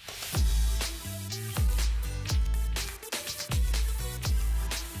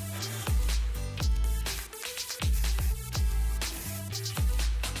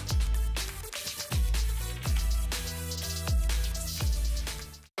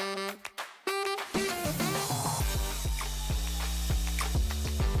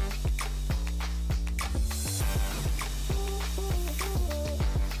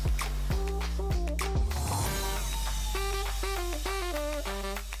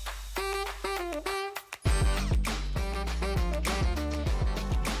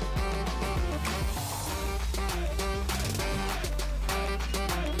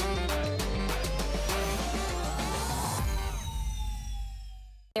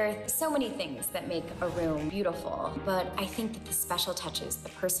 There are so many things that make a room beautiful, but I think that the special touches, the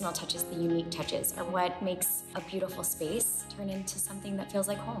personal touches, the unique touches are what makes a beautiful space turn into something that feels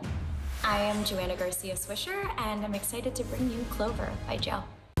like home. I am Joanna Garcia Swisher, and I'm excited to bring you Clover by Joe.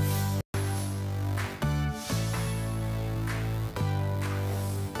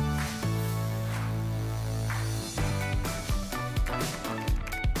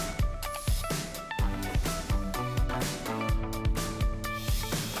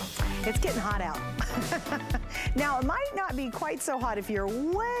 It's getting hot out. Now, it might not be quite so hot if you're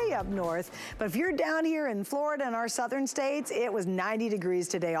way up north, but if you're down here in Florida and our southern states, it was 90 degrees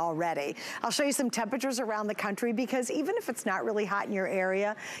today already. I'll show you some temperatures around the country because even if it's not really hot in your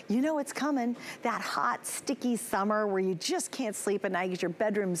area, you know it's coming. That hot, sticky summer where you just can't sleep at night because your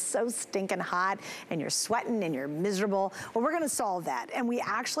bedroom's so stinking hot and you're sweating and you're miserable. Well, we're gonna solve that. And we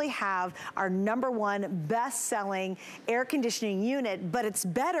actually have our #1 best-selling air conditioning unit, but it's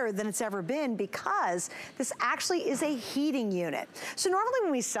better than it's ever been because this actually is a heating unit. So normally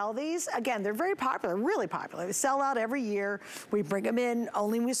when we sell these, again, they're very popular, really popular. They sell out every year. We bring them in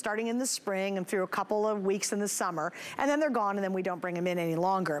only starting in the spring and through a couple of weeks in the summer, and then they're gone and then we don't bring them in any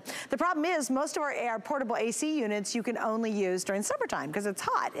longer. The problem is most of our portable AC units you can only use during summertime because it's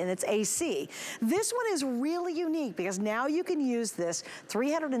hot and it's AC. This one is really unique because now you can use this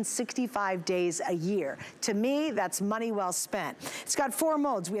 365 days a year. To me, that's money well spent. It's got 4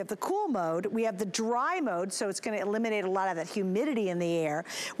 modes. We have the cool mode, we have the dry mode, so it's gonna eliminate a lot of that humidity in the air.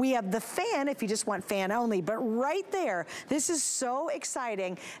 We have the fan if you just want fan only, but right there, this is so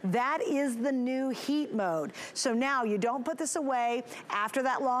exciting. That is the new heat mode. So now you don't put this away after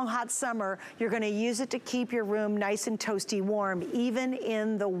that long hot summer, you're gonna use it to keep your room nice and toasty warm, even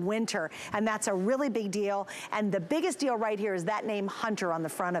in the winter. And that's a really big deal. And the biggest deal right here is that name Hunter on the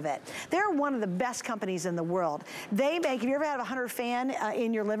front of it. They're one of the best companies in the world. They make, have you ever had a Hunter fan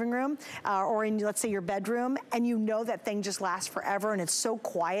in your living room or in, let's say, your bedroom, and you know that thing just lasts forever and it's so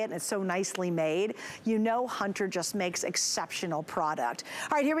quiet and it's so nicely made? You know Hunter just makes exceptional product.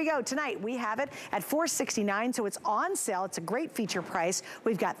 All right, here we go. Tonight we have it at $469, so it's on sale. It's a great feature price.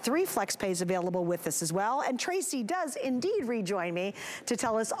 We've got 3 flex pays available with this as well, and Tracy does indeed rejoin me to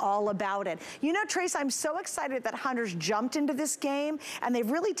tell us all about it. You know, Trace, I'm so excited that Hunter's jumped into this game and they've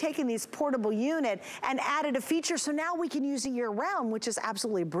really taken this portable unit and added a feature so now we can use it year round, which is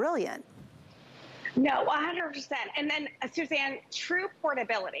absolutely brilliant. No, 100%. And then, Suzanne, true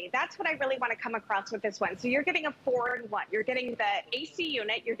portability. That's what I really want to come across with this one. So you're getting a 4-in-1. You're getting the AC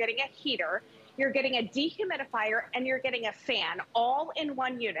unit, you're getting a heater, you're getting a dehumidifier, and you're getting a fan all in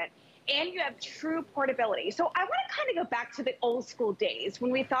one unit. And you have true portability. So I want to kind of go back to the old school days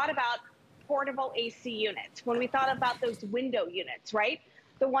when we thought about portable AC units, when we thought about those window units, right?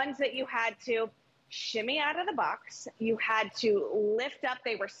 The ones that you had to shimmy out of the box, you had to lift up,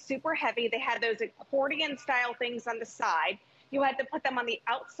 they were super heavy, they had those accordion style things on the side, you had to put them on the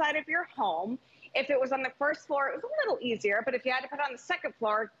outside of your home. If it was on the first floor, it was a little easier, but if you had to put it on the second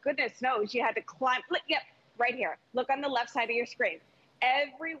floor, goodness knows, you had to climb. Yep, right here, look on the left side of your screen.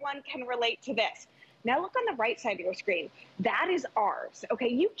 Everyone can relate to this. Now look on the right side of your screen. That is ours, okay?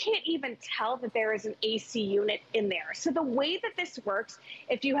 You can't even tell that there is an AC unit in there. So the way that this works,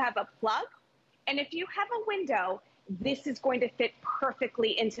 if you have a plug, and if you have a window, this is going to fit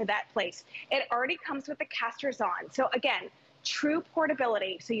perfectly into that place. It already comes with the casters on. So again, true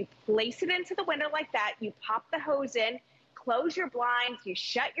portability. So you place it into the window like that, you pop the hose in, close your blinds, you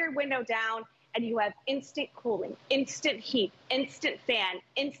shut your window down, and you have instant cooling, instant heat, instant fan,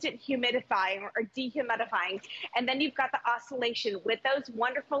 instant humidifying or dehumidifying. And then you've got the oscillation with those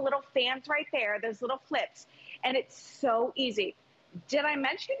wonderful little fans right there, those little flips. And it's so easy. Did I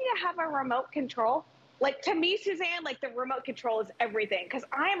mention you have a remote control? Like, to me, Suzanne, like, the remote control is everything. Because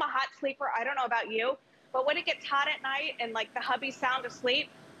I am a hot sleeper. I don't know about you. But when it gets hot at night and, like, the hubby's sound asleep,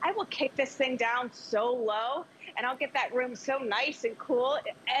 I will kick this thing down so low. And I'll get that room so nice and cool.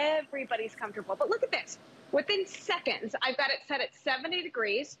 Everybody's comfortable. But look at this. Within seconds, I've got it set at 70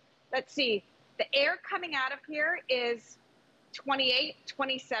 degrees. Let's see. The air coming out of here is 28,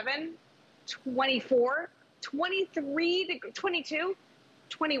 27, 24. 23, 22,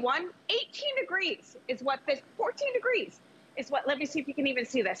 21, 18 degrees is what this, 14 degrees is what, let me see if you can even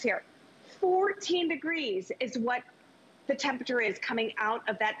see this here. 14 degrees is what the temperature is coming out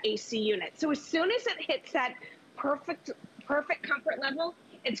of that AC unit. So as soon as it hits that perfect comfort level,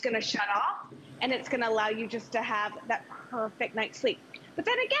 it's gonna shut off and it's gonna allow you just to have that perfect night's sleep. But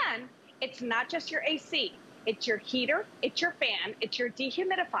then again, it's not just your AC, it's your heater, it's your fan, it's your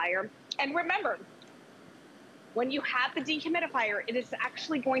dehumidifier. And remember, when you have the dehumidifier, it is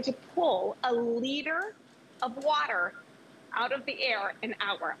actually going to pull a liter of water out of the air an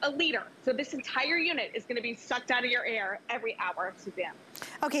hour, a liter. So this entire unit is gonna be sucked out of your air every hour, Suzanne.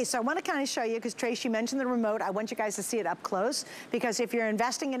 Okay, so I want to kind of show you, because Trace, you mentioned the remote. I want you guys to see it up close, because if you're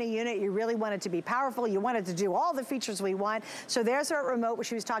investing in a unit, you really want it to be powerful. You want it to do all the features we want. So there's our remote, which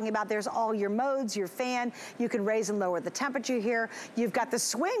she was talking about. There's all your modes, your fan. You can raise and lower the temperature here. You've got the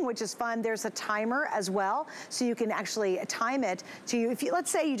swing, which is fun. There's a timer as well, so you can actually time it to you. If you, let's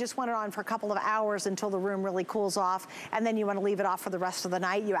say you just want it on for a couple of hours until the room really cools off, and then you want to leave it off for the rest of the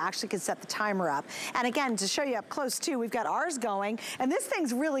night, you actually can set the timer up. And again, to show you up close too, we've got ours going, and this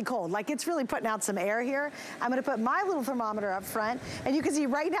thing's really cold. Like, it's really putting out some air here. I'm gonna put my little thermometer up front, and you can see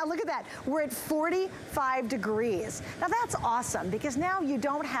right now, look at that, we're at 45 degrees. Now that's awesome, because now you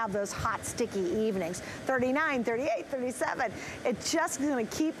don't have those hot, sticky evenings. 39, 38, 37. It's just gonna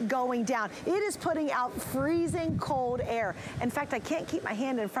keep going down. It is putting out freezing cold air. In fact, I can't keep my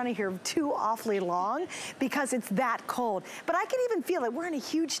hand in front of here too awfully long, because it's that cold. But I can even feel it. We're in a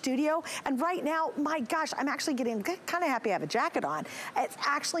huge studio, and right now, my gosh, I'm actually getting kind of happy I have a jacket on. It's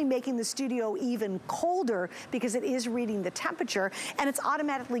actually making the studio even colder, because it is reading the temperature, and it's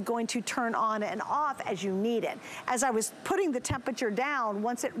automatically going to turn on and off as you need it. As I was putting the temperature down,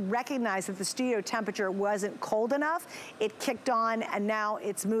 once it recognized that the studio temperature wasn't cold enough, it kicked on, and now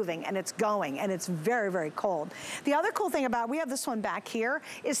it's moving and it's going, and it's very, very cold. The other cool thing about, we have this one back here,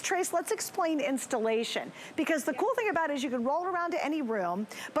 is Trace, let's explain installation, because the cool thing about it is you can roll it around to any room,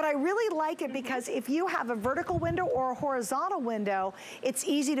 but I really like it because if you have a vertical window or a horizontal window, it's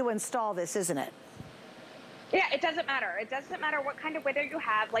easy to install this, isn't it? Yeah, it doesn't matter. It doesn't matter what kind of window you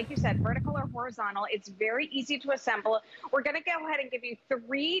have. Like you said, vertical or horizontal, it's very easy to assemble. We're gonna go ahead and give you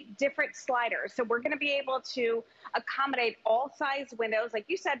 3 different sliders. So we're gonna be able to accommodate all size windows. Like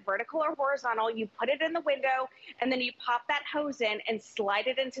you said, vertical or horizontal, you put it in the window, and then you pop that hose in and slide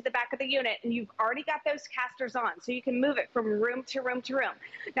it into the back of the unit, and you've already got those casters on. So you can move it from room to room to room.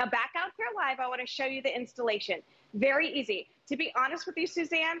 Now back out here live, I wanna show you the installation. Very easy. To be honest with you,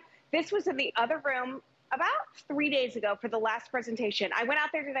 Suzanne, this was in the other room about 3 days ago for the last presentation. I went out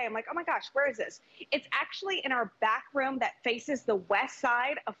there today. I'm like, oh my gosh, where is this? It's actually in our back room that faces the west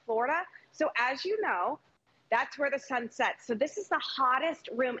side of Florida. So as you know, that's where the sun sets. So this is the hottest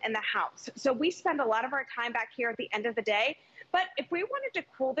room in the house. So we spend a lot of our time back here at the end of the day. But if we wanted to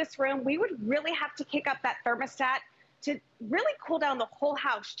cool this room, we would really have to kick up that thermostat to really cool down the whole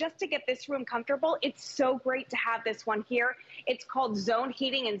house just to get this room comfortable. It's so great to have this one here. It's called zone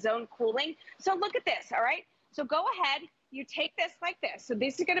heating and zone cooling. So look at this, all right? So go ahead, you take this like this. So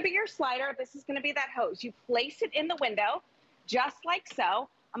this is gonna be your slider. This is gonna be that hose. You place it in the window, just like so.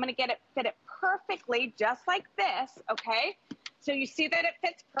 I'm gonna fit it perfectly, just like this, okay? So you see that it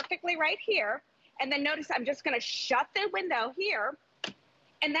fits perfectly right here. And then notice I'm just gonna shut the window here,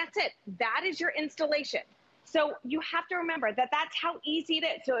 and that's it. That is your installation. So you have to remember that that's how easy it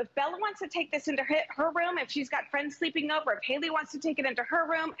is. So if Bella wants to take this into her room, if she's got friends sleeping over, if Haley wants to take it into her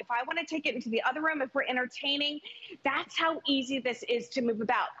room, if I want to take it into the other room, if we're entertaining, that's how easy this is to move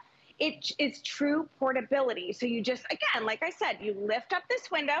about. It is true portability. So you just, again, like I said, you lift up this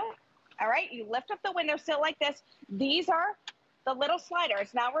window, all right? You lift up the windowsill like this. These are the little sliders.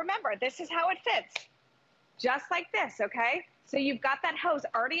 Now remember, this is how it fits, just like this, okay? So you've got that hose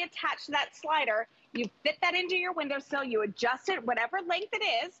already attached to that slider. You fit that into your windowsill, you adjust it whatever length it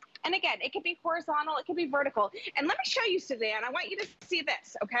is. And again, it could be horizontal, it could be vertical. And let me show you, Suzanne, I want you to see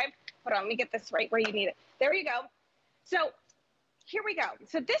this, okay? Hold on, let me get this right where you need it. There you go. So here we go.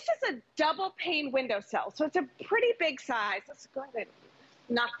 So this is a double pane windowsill. So it's a pretty big size. Let's go ahead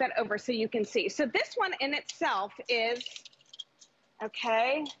and knock that over so you can see. So this one in itself is,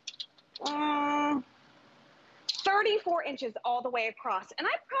 okay, 34 inches all the way across. And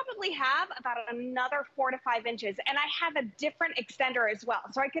I probably have about another 4 to 5 inches. And I have a different extender as well.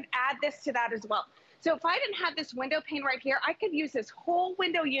 So I could add this to that as well. So if I didn't have this window pane right here, I could use this whole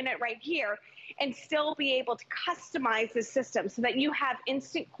window unit right here and still be able to customize the system so that you have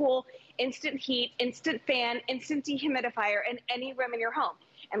instant cool, instant heat, instant fan, instant dehumidifier in any room in your home.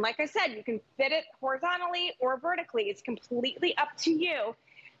 And like I said, you can fit it horizontally or vertically. It's completely up to you.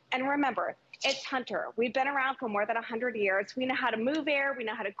 And remember, it's Hunter. We've been around for more than 100 years. We know how to move air. We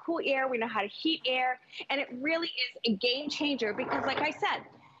know how to cool air. We know how to heat air. And it really is a game changer because, like I said,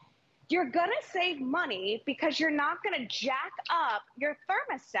 you're going to save money because you're not going to jack up your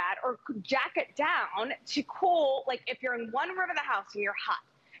thermostat or jack it down to cool. Like if you're in one room of the house and you're hot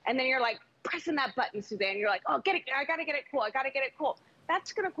and then you're like pressing that button, Suzanne, you're like, oh, get it. I got to get it cool. I got to get it cool.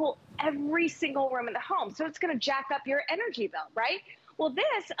 That's going to cool every single room in the home. So it's going to jack up your energy bill, right? Well,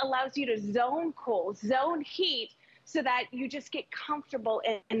 this allows you to zone cool, zone heat, so that you just get comfortable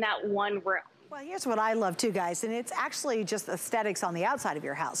in that one room. Well, here's what I love too, guys, and it's actually just aesthetics on the outside of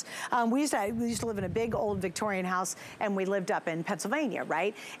your house. We used to live in a big old Victorian house, and we lived up in Pennsylvania,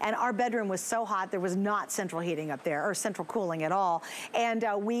 right? And our bedroom was so hot, there was not central heating up there, or central cooling at all. And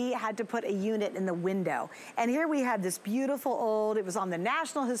we had to put a unit in the window. And here we had this beautiful old, it was on the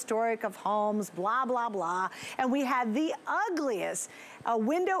National Historic of Homes, blah, blah, blah. And we had the ugliest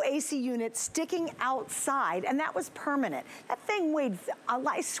window AC unit sticking outside, and that was permanent. That thing weighed,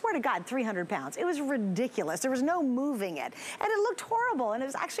 I swear to God, 300 pounds. It was ridiculous. There was no moving it. And it looked horrible, and it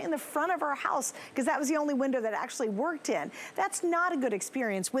was actually in the front of our house because that was the only window that actually worked in. That's not a good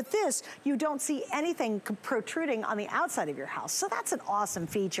experience. With this, you don't see anything protruding on the outside of your house. So that's an awesome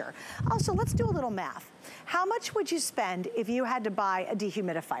feature. Also, let's do a little math. How much would you spend if you had to buy a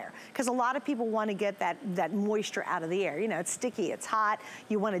dehumidifier? Because a lot of people want to get that moisture out of the air. You know, it's sticky, it's hot,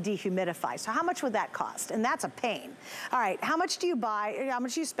 you want to dehumidify. So how much would that cost? And that's a pain. All right, how much do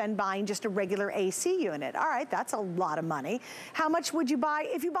you spend buying just a regular AC unit? All right, that's a lot of money. How much would you buy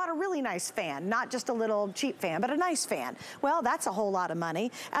if you bought a really nice fan, not just a little cheap fan, but a nice fan? Well, that's a whole lot of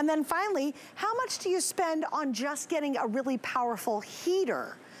money. And then finally, how much do you spend on just getting a really powerful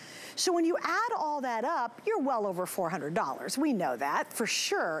heater? So when you add all that up, you're well over $400. We know that for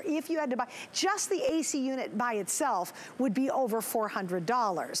sure. If you had to buy, just the AC unit by itself would be over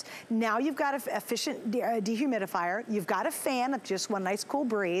 $400. Now you've got an efficient dehumidifier, you've got a fan of just one nice cool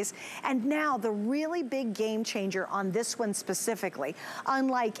breeze, and now the really big game changer on this one specifically,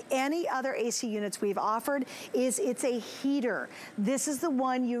 unlike any other AC units we've offered, is it's a heater. This is the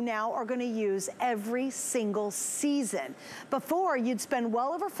one you now are gonna use every single season. Before, you'd spend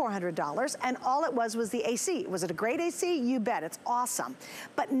well over $400, and all it was the AC. Was it a great AC? You bet, it's awesome.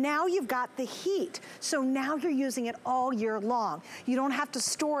 But now you've got the heat, so now you're using it all year long. You don't have to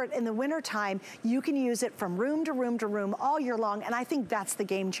store it in the wintertime. You can use it from room to room to room all year long, and I think that's the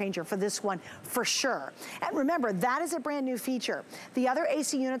game changer for this one for sure. And remember, that is a brand new feature. The other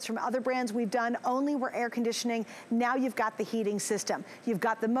AC units from other brands we've done only were air conditioning. Now you've got the heating system. You've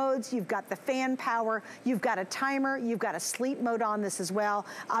got the modes, you've got the fan power, you've got a timer, you've got a sleep mode on this as well.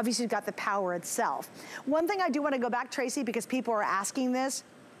 Obviously, you've got the power itself. One thing I do want to go back, Tracy, because people are asking this.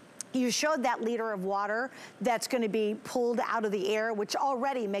 You showed that liter of water that's going to be pulled out of the air, which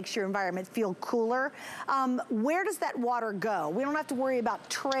already makes your environment feel cooler. Where does that water go? We don't have to worry about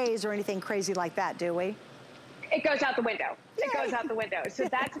trays or anything crazy like that, do we? It goes out the window. Yay. It goes out the window. So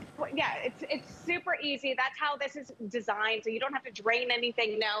that's, yeah, it's super easy. That's how this is designed. So you don't have to drain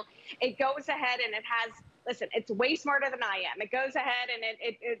anything. No, it goes ahead and it has, listen, it's way smarter than I am. It goes ahead and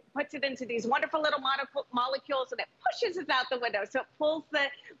it puts it into these wonderful little molecules and it pushes it out the window. So it pulls the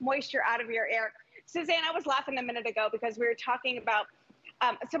moisture out of your air. Suzanne, I was laughing a minute ago because we were talking about,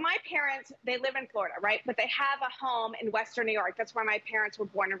 so my parents, they live in Florida, right? But they have a home in Western New York. That's where my parents were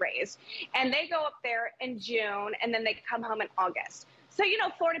born and raised. And they go up there in June and then they come home in August. So, you know,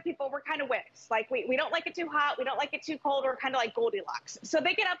 Florida people, we're kind of whips. Like we don't like it too hot. We don't like it too cold. We're kind of like Goldilocks. So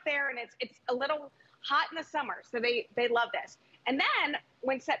they get up there and it's a little hot in the summer. So they love this. And then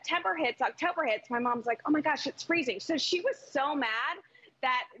when September hits, October hits, my mom's like, oh my gosh, it's freezing. So she was so mad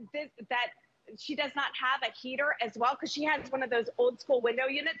that she does not have a heater as well because she has one of those old school window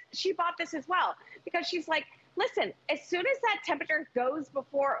units. She bought this as well because she's like, listen, as soon as that temperature goes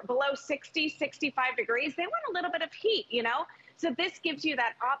below 60, 65 degrees, they want a little bit of heat, you know? So this gives you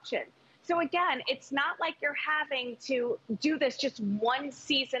that option. So again, it's not like you're having to do this just one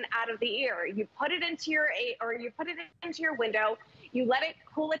season out of the year. You put it into your window, you let it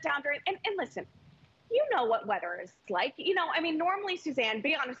cool it down during, and listen, you know what weather is like. You know, I mean, normally, Suzanne,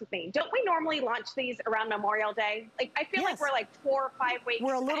 be honest with me, don't we normally launch these around Memorial Day? Like, I feel like we're like 4 or 5 weeks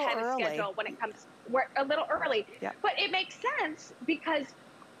ahead of schedule when it comes, we're a little early. Yeah. But it makes sense because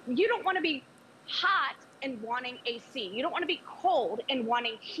you don't want to be hot and wanting AC. You don't want to be cold and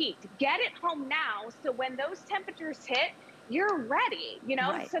wanting heat. Get it home now so when those temperatures hit, you're ready, you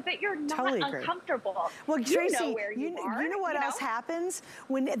know, so that you're not uncomfortable. Well, Tracy, you know where you are. You know what else happens?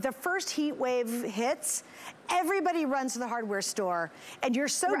 When the first heat wave hits, everybody runs to the hardware store, and you're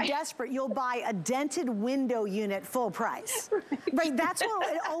so desperate, you'll buy a dented window unit full price. Right, that's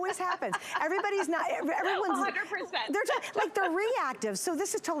what it always happens. Everyone's 100%. They're reactive, so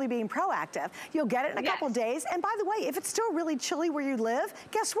this is totally being proactive. You'll get it in a couple days, and by the way, if it's still really chilly where you live,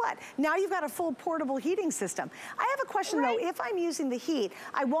 guess what? Now you've got a full portable heating system. I have a question though. If I'm using the heat,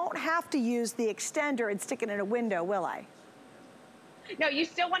 I won't have to use the extender and stick it in a window, will I? No, you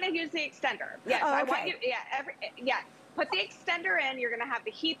still want to use the extender. Yes, I want you. Yeah, put the extender in, you're gonna have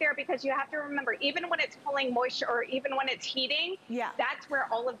the heat there, because you have to remember, even when it's pulling moisture or even when it's heating, that's where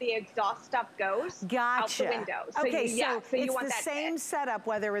all of the exhaust stuff goes out the window. So okay, so it's you want the that same setup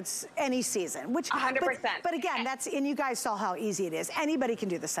whether it's any season, which 100%. But again, that's, and you guys saw how easy it is. Anybody can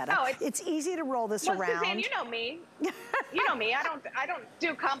do the setup. Oh, it's easy to roll this around. Suzanne, you know me. You know me. I don't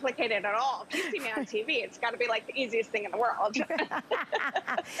do complicated at all. If you see me on TV, it's got to be like the easiest thing in the world.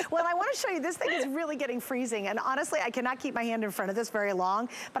 Well, I want to show you, this thing is really getting freezing, and honestly, I cannot keep my hand in front of this very long,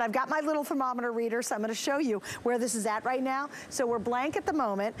 but I've got my little thermometer reader, so I'm going to show you where this is at right now. So we're blank at the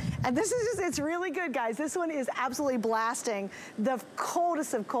moment, and this is just, it's really good, guys. This one is absolutely blasting the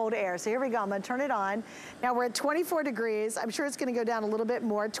coldest of cold air. So here we go. I'm going to turn it on. Now we're at 24 degrees. I'm sure it's going to go down a little bit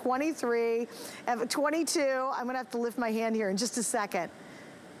more. 23, 22. I'm going to have to lift my hand here in just a second.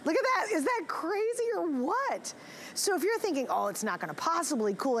 Look at that. Is that crazy or what? So if you're thinking, oh, it's not gonna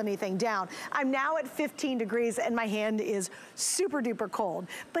possibly cool anything down, I'm now at 15 degrees and my hand is super duper cold.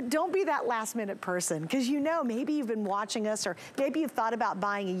 But don't be that last minute person, because you know, maybe you've been watching us, or maybe you've thought about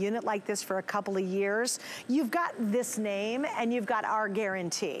buying a unit like this for a couple of years. You've got this name and you've got our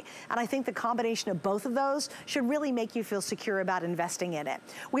guarantee. And I think the combination of both of those should really make you feel secure about investing in it.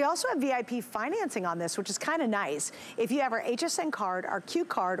 We also have VIP financing on this, which is kind of nice. If you have our HSN card, our Q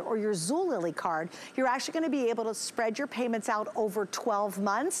card, or your Zulily card, you're actually gonna be able to spread your payments out over 12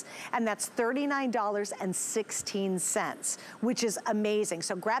 months, and that's $39.16, which is amazing.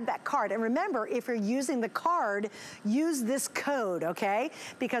 So grab that card, and remember, if you're using the card, use this code, okay?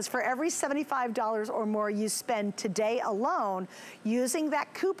 Because for every $75 or more you spend today alone, using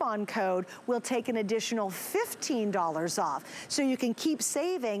that coupon code will take an additional $15 off. So you can keep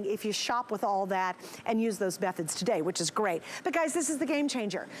saving if you shop with all that and use those methods today, which is great. But guys, this is the game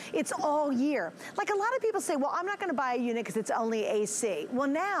changer. It's all year. Like, a lot of people say, well, I'm not gonna buy a unit because it's only AC. Well,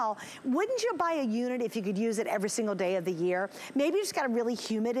 now, wouldn't you buy a unit if you could use it every single day of the year? Maybe you just got a really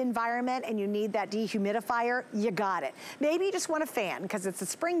humid environment and you need that dehumidifier, you got it. Maybe you just want a fan because it's a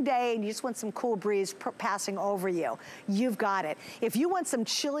spring day and you just want some cool breeze passing over you. You've got it. If you want some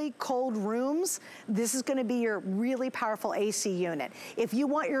chilly, cold rooms, this is gonna be your really powerful AC unit. If you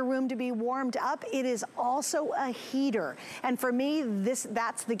want your room to be warmed up, it is also a heater. And for me,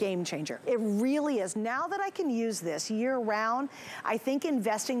 that's the game changer. It really is. Now that I can use this year round, I think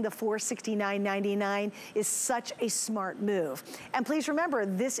investing the $469.99 is such a smart move. And please remember,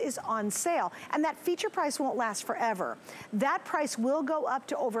 this is on sale, and that feature price won't last forever. That price will go up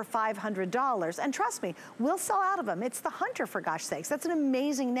to over $500, and trust me, we'll sell out of them. It's the Hunter, for gosh sakes. That's an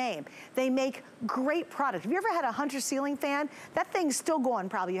amazing name. They make great product. Have you ever had a Hunter ceiling fan? That thing's still going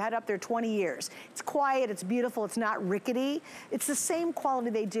probably. You had it up there 20 years. It's quiet, it's beautiful, it's not rickety. It's the same quality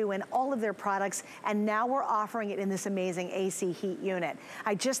they do in all of their products, and now we're offering it in this amazing AC heat unit.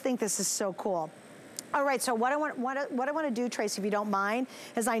 I just think this is so cool. All right, so what I want to do, Tracy, if you don't mind,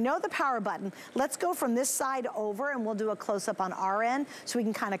 is I know the power button. Let's go from this side over and we'll do a close-up on our end so we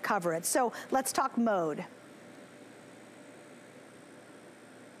can kind of cover it. So let's talk mode.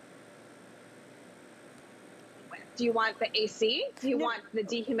 Do you want the AC? Do you want the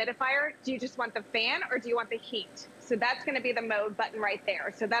dehumidifier? Do you just want the fan, or do you want the heat? So that's going to be the mode button right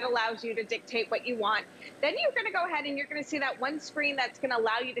there. So that allows you to dictate what you want. Then you're going to go ahead and you're going to see that one screen that's going to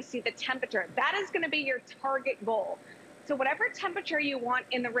allow you to see the temperature. That is going to be your target goal. So whatever temperature you want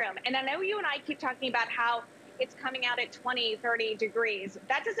in the room. And I know you and I keep talking about how it's coming out at 20, 30 degrees.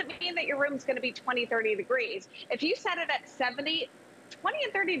 That doesn't mean that your room's going to be 20, 30 degrees. If you set it at 70, 20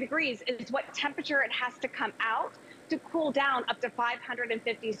 and 30 degrees is what temperature it has to come out to cool down up to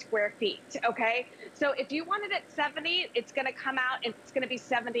 550 square feet, okay? So if you want it at 70, it's gonna come out and it's gonna be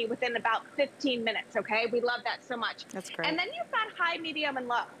 70 within about 15 minutes, okay? We love that so much. That's great. And then you've got high, medium, and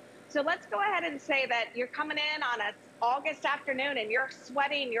low. So let's go ahead and say that you're coming in on a August afternoon and you're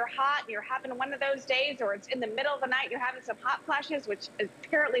sweating, you're hot, and you're having one of those days, or it's in the middle of the night, you're having some hot flashes, which is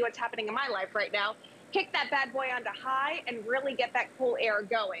apparently what's happening in my life right now. Kick that bad boy onto high and really get that cool air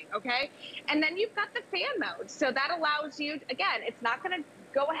going, okay? And then you've got the fan mode. So that allows you, again, it's not gonna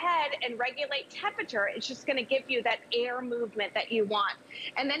go ahead and regulate temperature. It's just gonna give you that air movement that you want.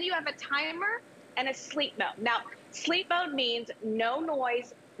 And then you have a timer and a sleep mode. Now, sleep mode means no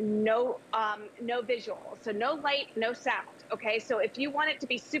noise, no visual. So no light, no sound, okay? So if you want it to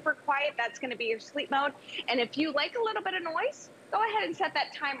be super quiet, that's gonna be your sleep mode. And if you like a little bit of noise, go ahead and set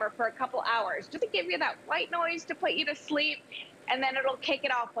that timer for a couple hours just to give you that white noise to put you to sleep, and then it'll kick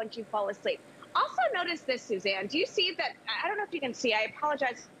it off once you fall asleep. Also notice this, Suzanne. Do you see that? I don't know if you can see. I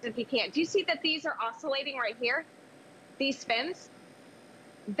apologize if you can't. Do you see that these are oscillating right here? These spins?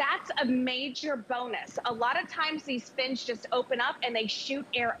 that's a major bonus. A lot of times these fins just open up and they shoot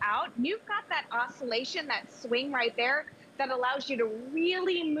air out. You've got that oscillation, that swing right there that allows you to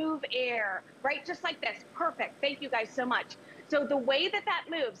really move air, right? Just like this. Perfect. Thank you guys so much. So the way that that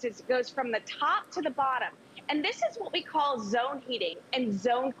moves is it goes from the top to the bottom. And this is what we call zone heating and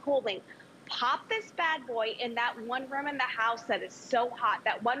zone cooling. Pop this bad boy in that one room in the house that is so hot,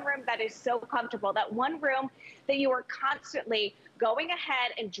 that one room that is so comfortable, that one room that you are constantly going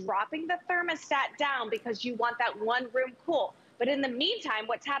ahead and dropping the thermostat down because you want that one room cool. But in the meantime,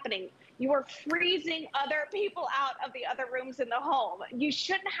 what's happening? You are freezing other people out of the other rooms in the home. You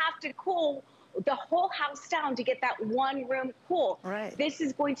shouldn't have to cool the whole house down to get that one room cool. Right. This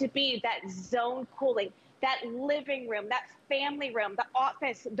is going to be that zone cooling, that living room, that family room, the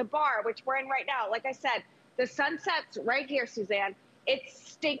office, the bar, which we're in right now. Like I said, the sun sets right here, Suzanne.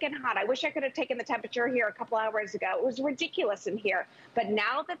 It's stinking hot. I wish I could have taken the temperature here a couple hours ago. It was ridiculous in here. But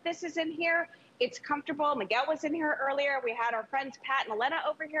now that this is in here, it's comfortable. Miguel was in here earlier. We had our friends Pat and Elena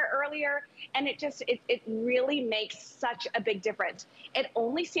over here earlier. And it really makes such a big difference. It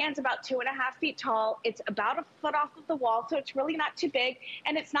only stands about 2.5 feet tall. It's about a foot off of the wall, so it's really not too big,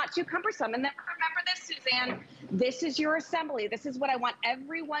 and it's not too cumbersome. And then remember this, Suzanne, this is your assembly. This is what I want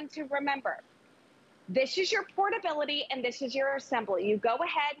everyone to remember. This is your portability, and this is your assembly. You go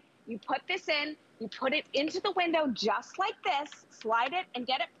ahead, you put this in, you put it into the window just like this, slide it and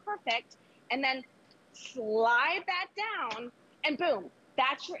get it perfect, and then slide that down, and boom,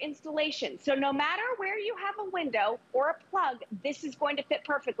 that's your installation. So no matter where you have a window or a plug, this is going to fit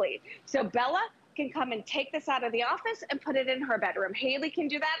perfectly. So Bella can come and take this out of the office and put it in her bedroom. Haley can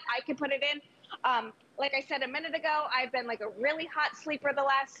do that. I can put it in. Like I said a minute ago, I've been like a really hot sleeper the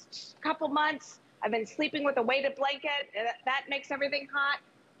last couple months. I've been sleeping with a weighted blanket. That makes everything hot.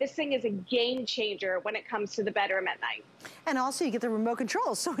 This thing is a game changer when it comes to the bedroom at night. And also you get the remote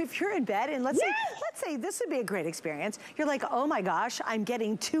control. So if you're in bed and let's say this would be a great experience. You're like, oh my gosh, I'm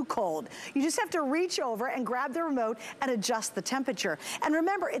getting too cold. You just have to reach over and grab the remote and adjust the temperature. And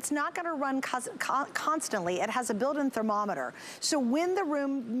remember, it's not gonna run constantly. It has a built-in thermometer. So when the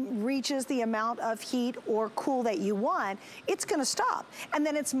room reaches the amount of heat or cool that you want, it's gonna stop. And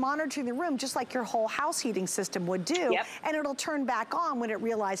then it's monitoring the room just like your whole house heating system would do. Yep. And it'll turn back on when it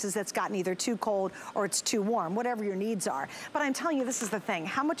realizes it's gotten either too cold or it's too warm, whatever your needs are. But I'm telling you, this is the thing.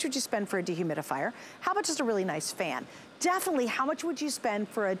 How much would you spend for a dehumidifier? How much is a really nice fan? Definitely, how much would you spend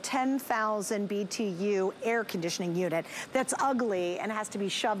for a 10,000 BTU air conditioning unit that's ugly and has to be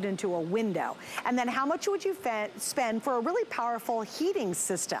shoved into a window? And then how much would you spend for a really powerful heating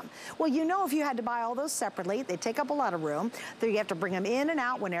system? Well, you know, if you had to buy all those separately, they take up a lot of room. You have to bring them in and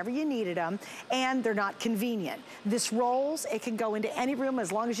out whenever you needed them, and they're not convenient. This rolls, it can go into any room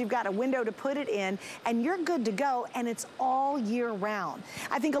as long as you've got a window to put it in, and you're good to go, and it's all year round.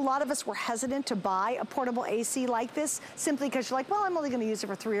 I think a lot of us were hesitant to buy a portable AC like this, simply because you're like, well, I'm only gonna use it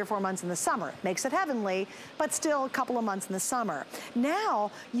for 3 or 4 months in the summer. Makes it heavenly, but still a couple of months in the summer. Now,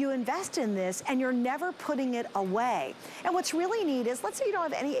 you invest in this and you're never putting it away. And what's really neat is, let's say you don't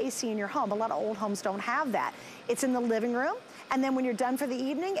have any AC in your home. A lot of old homes don't have that. It's in the living room. And then when you're done for the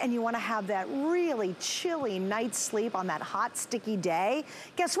evening and you want to have that really chilly night's sleep on that hot, sticky day,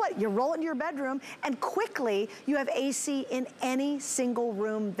 guess what? You roll it into your bedroom and quickly you have AC in any single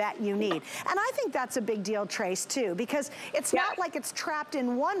room that you need. And I think that's a big deal, Trace, too, because it's not like it's trapped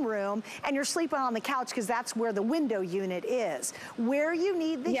in one room and you're sleeping on the couch because that's where the window unit is. Where you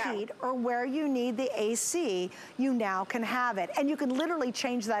need the heat or where you need the AC, you now can have it. And you can literally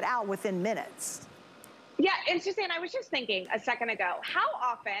change that out within minutes. Yeah, and Suzanne, I was just thinking a second ago, how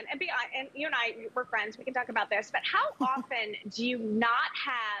often, and you and I, we're friends, we can talk about this, but how often do you not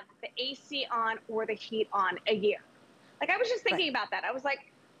have the AC on or the heat on a year? Like, I was just thinking about that. I was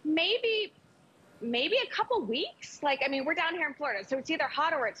like, maybe a couple weeks. Like, I mean, we're down here in Florida, so it's either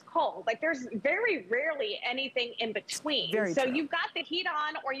hot or it's cold. Like, there's very rarely anything in between. So you've got the heat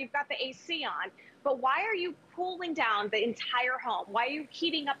on or you've got the AC on. But why are you cooling down the entire home? Why are you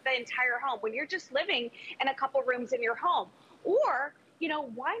heating up the entire home when you're just living in a couple rooms in your home? Or, you know,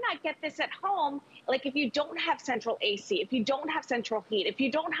 why not get this at home? Like, if you don't have central AC, if you don't have central heat, if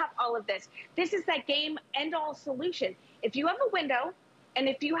you don't have all of this, this is that game end-all solution. If you have a window and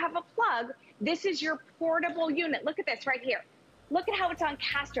if you have a plug, this is your portable unit. Look at this right here. Look at how it's on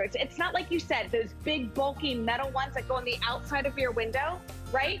casters. It's not like you said, those big bulky metal ones that go on the outside of your window,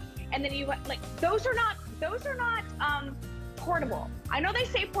 right? And then you like, those are not portable. I know they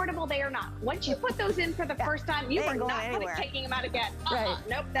say portable, they are not. Once you put those in for the first time, you are not taking them out again.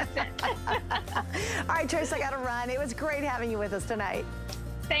 Nope, that's it. All right, Trace, I gotta run. It was great having you with us tonight.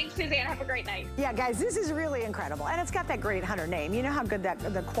 Thanks, Suzanne. Have a great night. Yeah, guys, this is really incredible. And it's got that great Hunter name. You know how good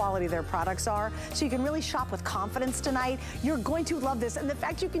the quality of their products are? So you can really shop with confidence tonight. You're going to love this. And the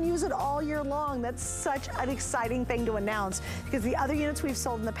fact you can use it all year long, that's such an exciting thing to announce. Because the other units we've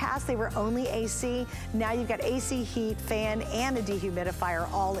sold in the past, they were only AC. Now you've got AC, heat, fan, and a dehumidifier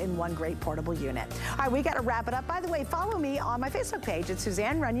all in one great portable unit. All right, we got to wrap it up. By the way, follow me on my Facebook page. It's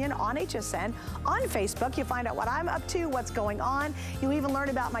Suzanne Runyon on HSN. On Facebook, you'll find out what I'm up to, what's going on. You'll even learn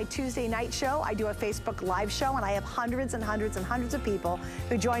about my Tuesday night show. I do a Facebook live show, and I have hundreds and hundreds and hundreds of people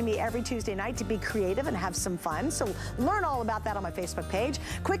who join me every Tuesday night to be creative and have some fun. So learn all about that on my Facebook page.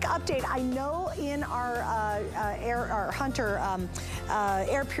 Quick update. I know in our Hunter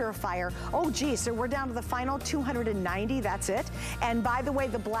air purifier, oh geez, so we're down to the final 290. That's it. And by the way,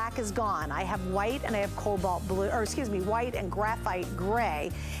 the black is gone. I have white and I have cobalt blue, or excuse me, white and graphite gray.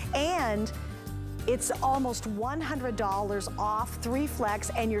 And it's almost $100 off 3 Flex,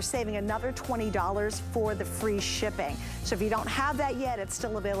 and you're saving another $20 for the free shipping. So if you don't have that yet, it's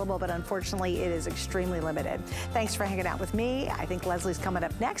still available, but unfortunately it is extremely limited. Thanks for hanging out with me. I think Leslie's coming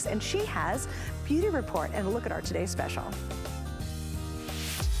up next, and she has Beauty Report and a look at our today's special.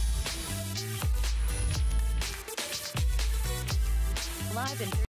 Live in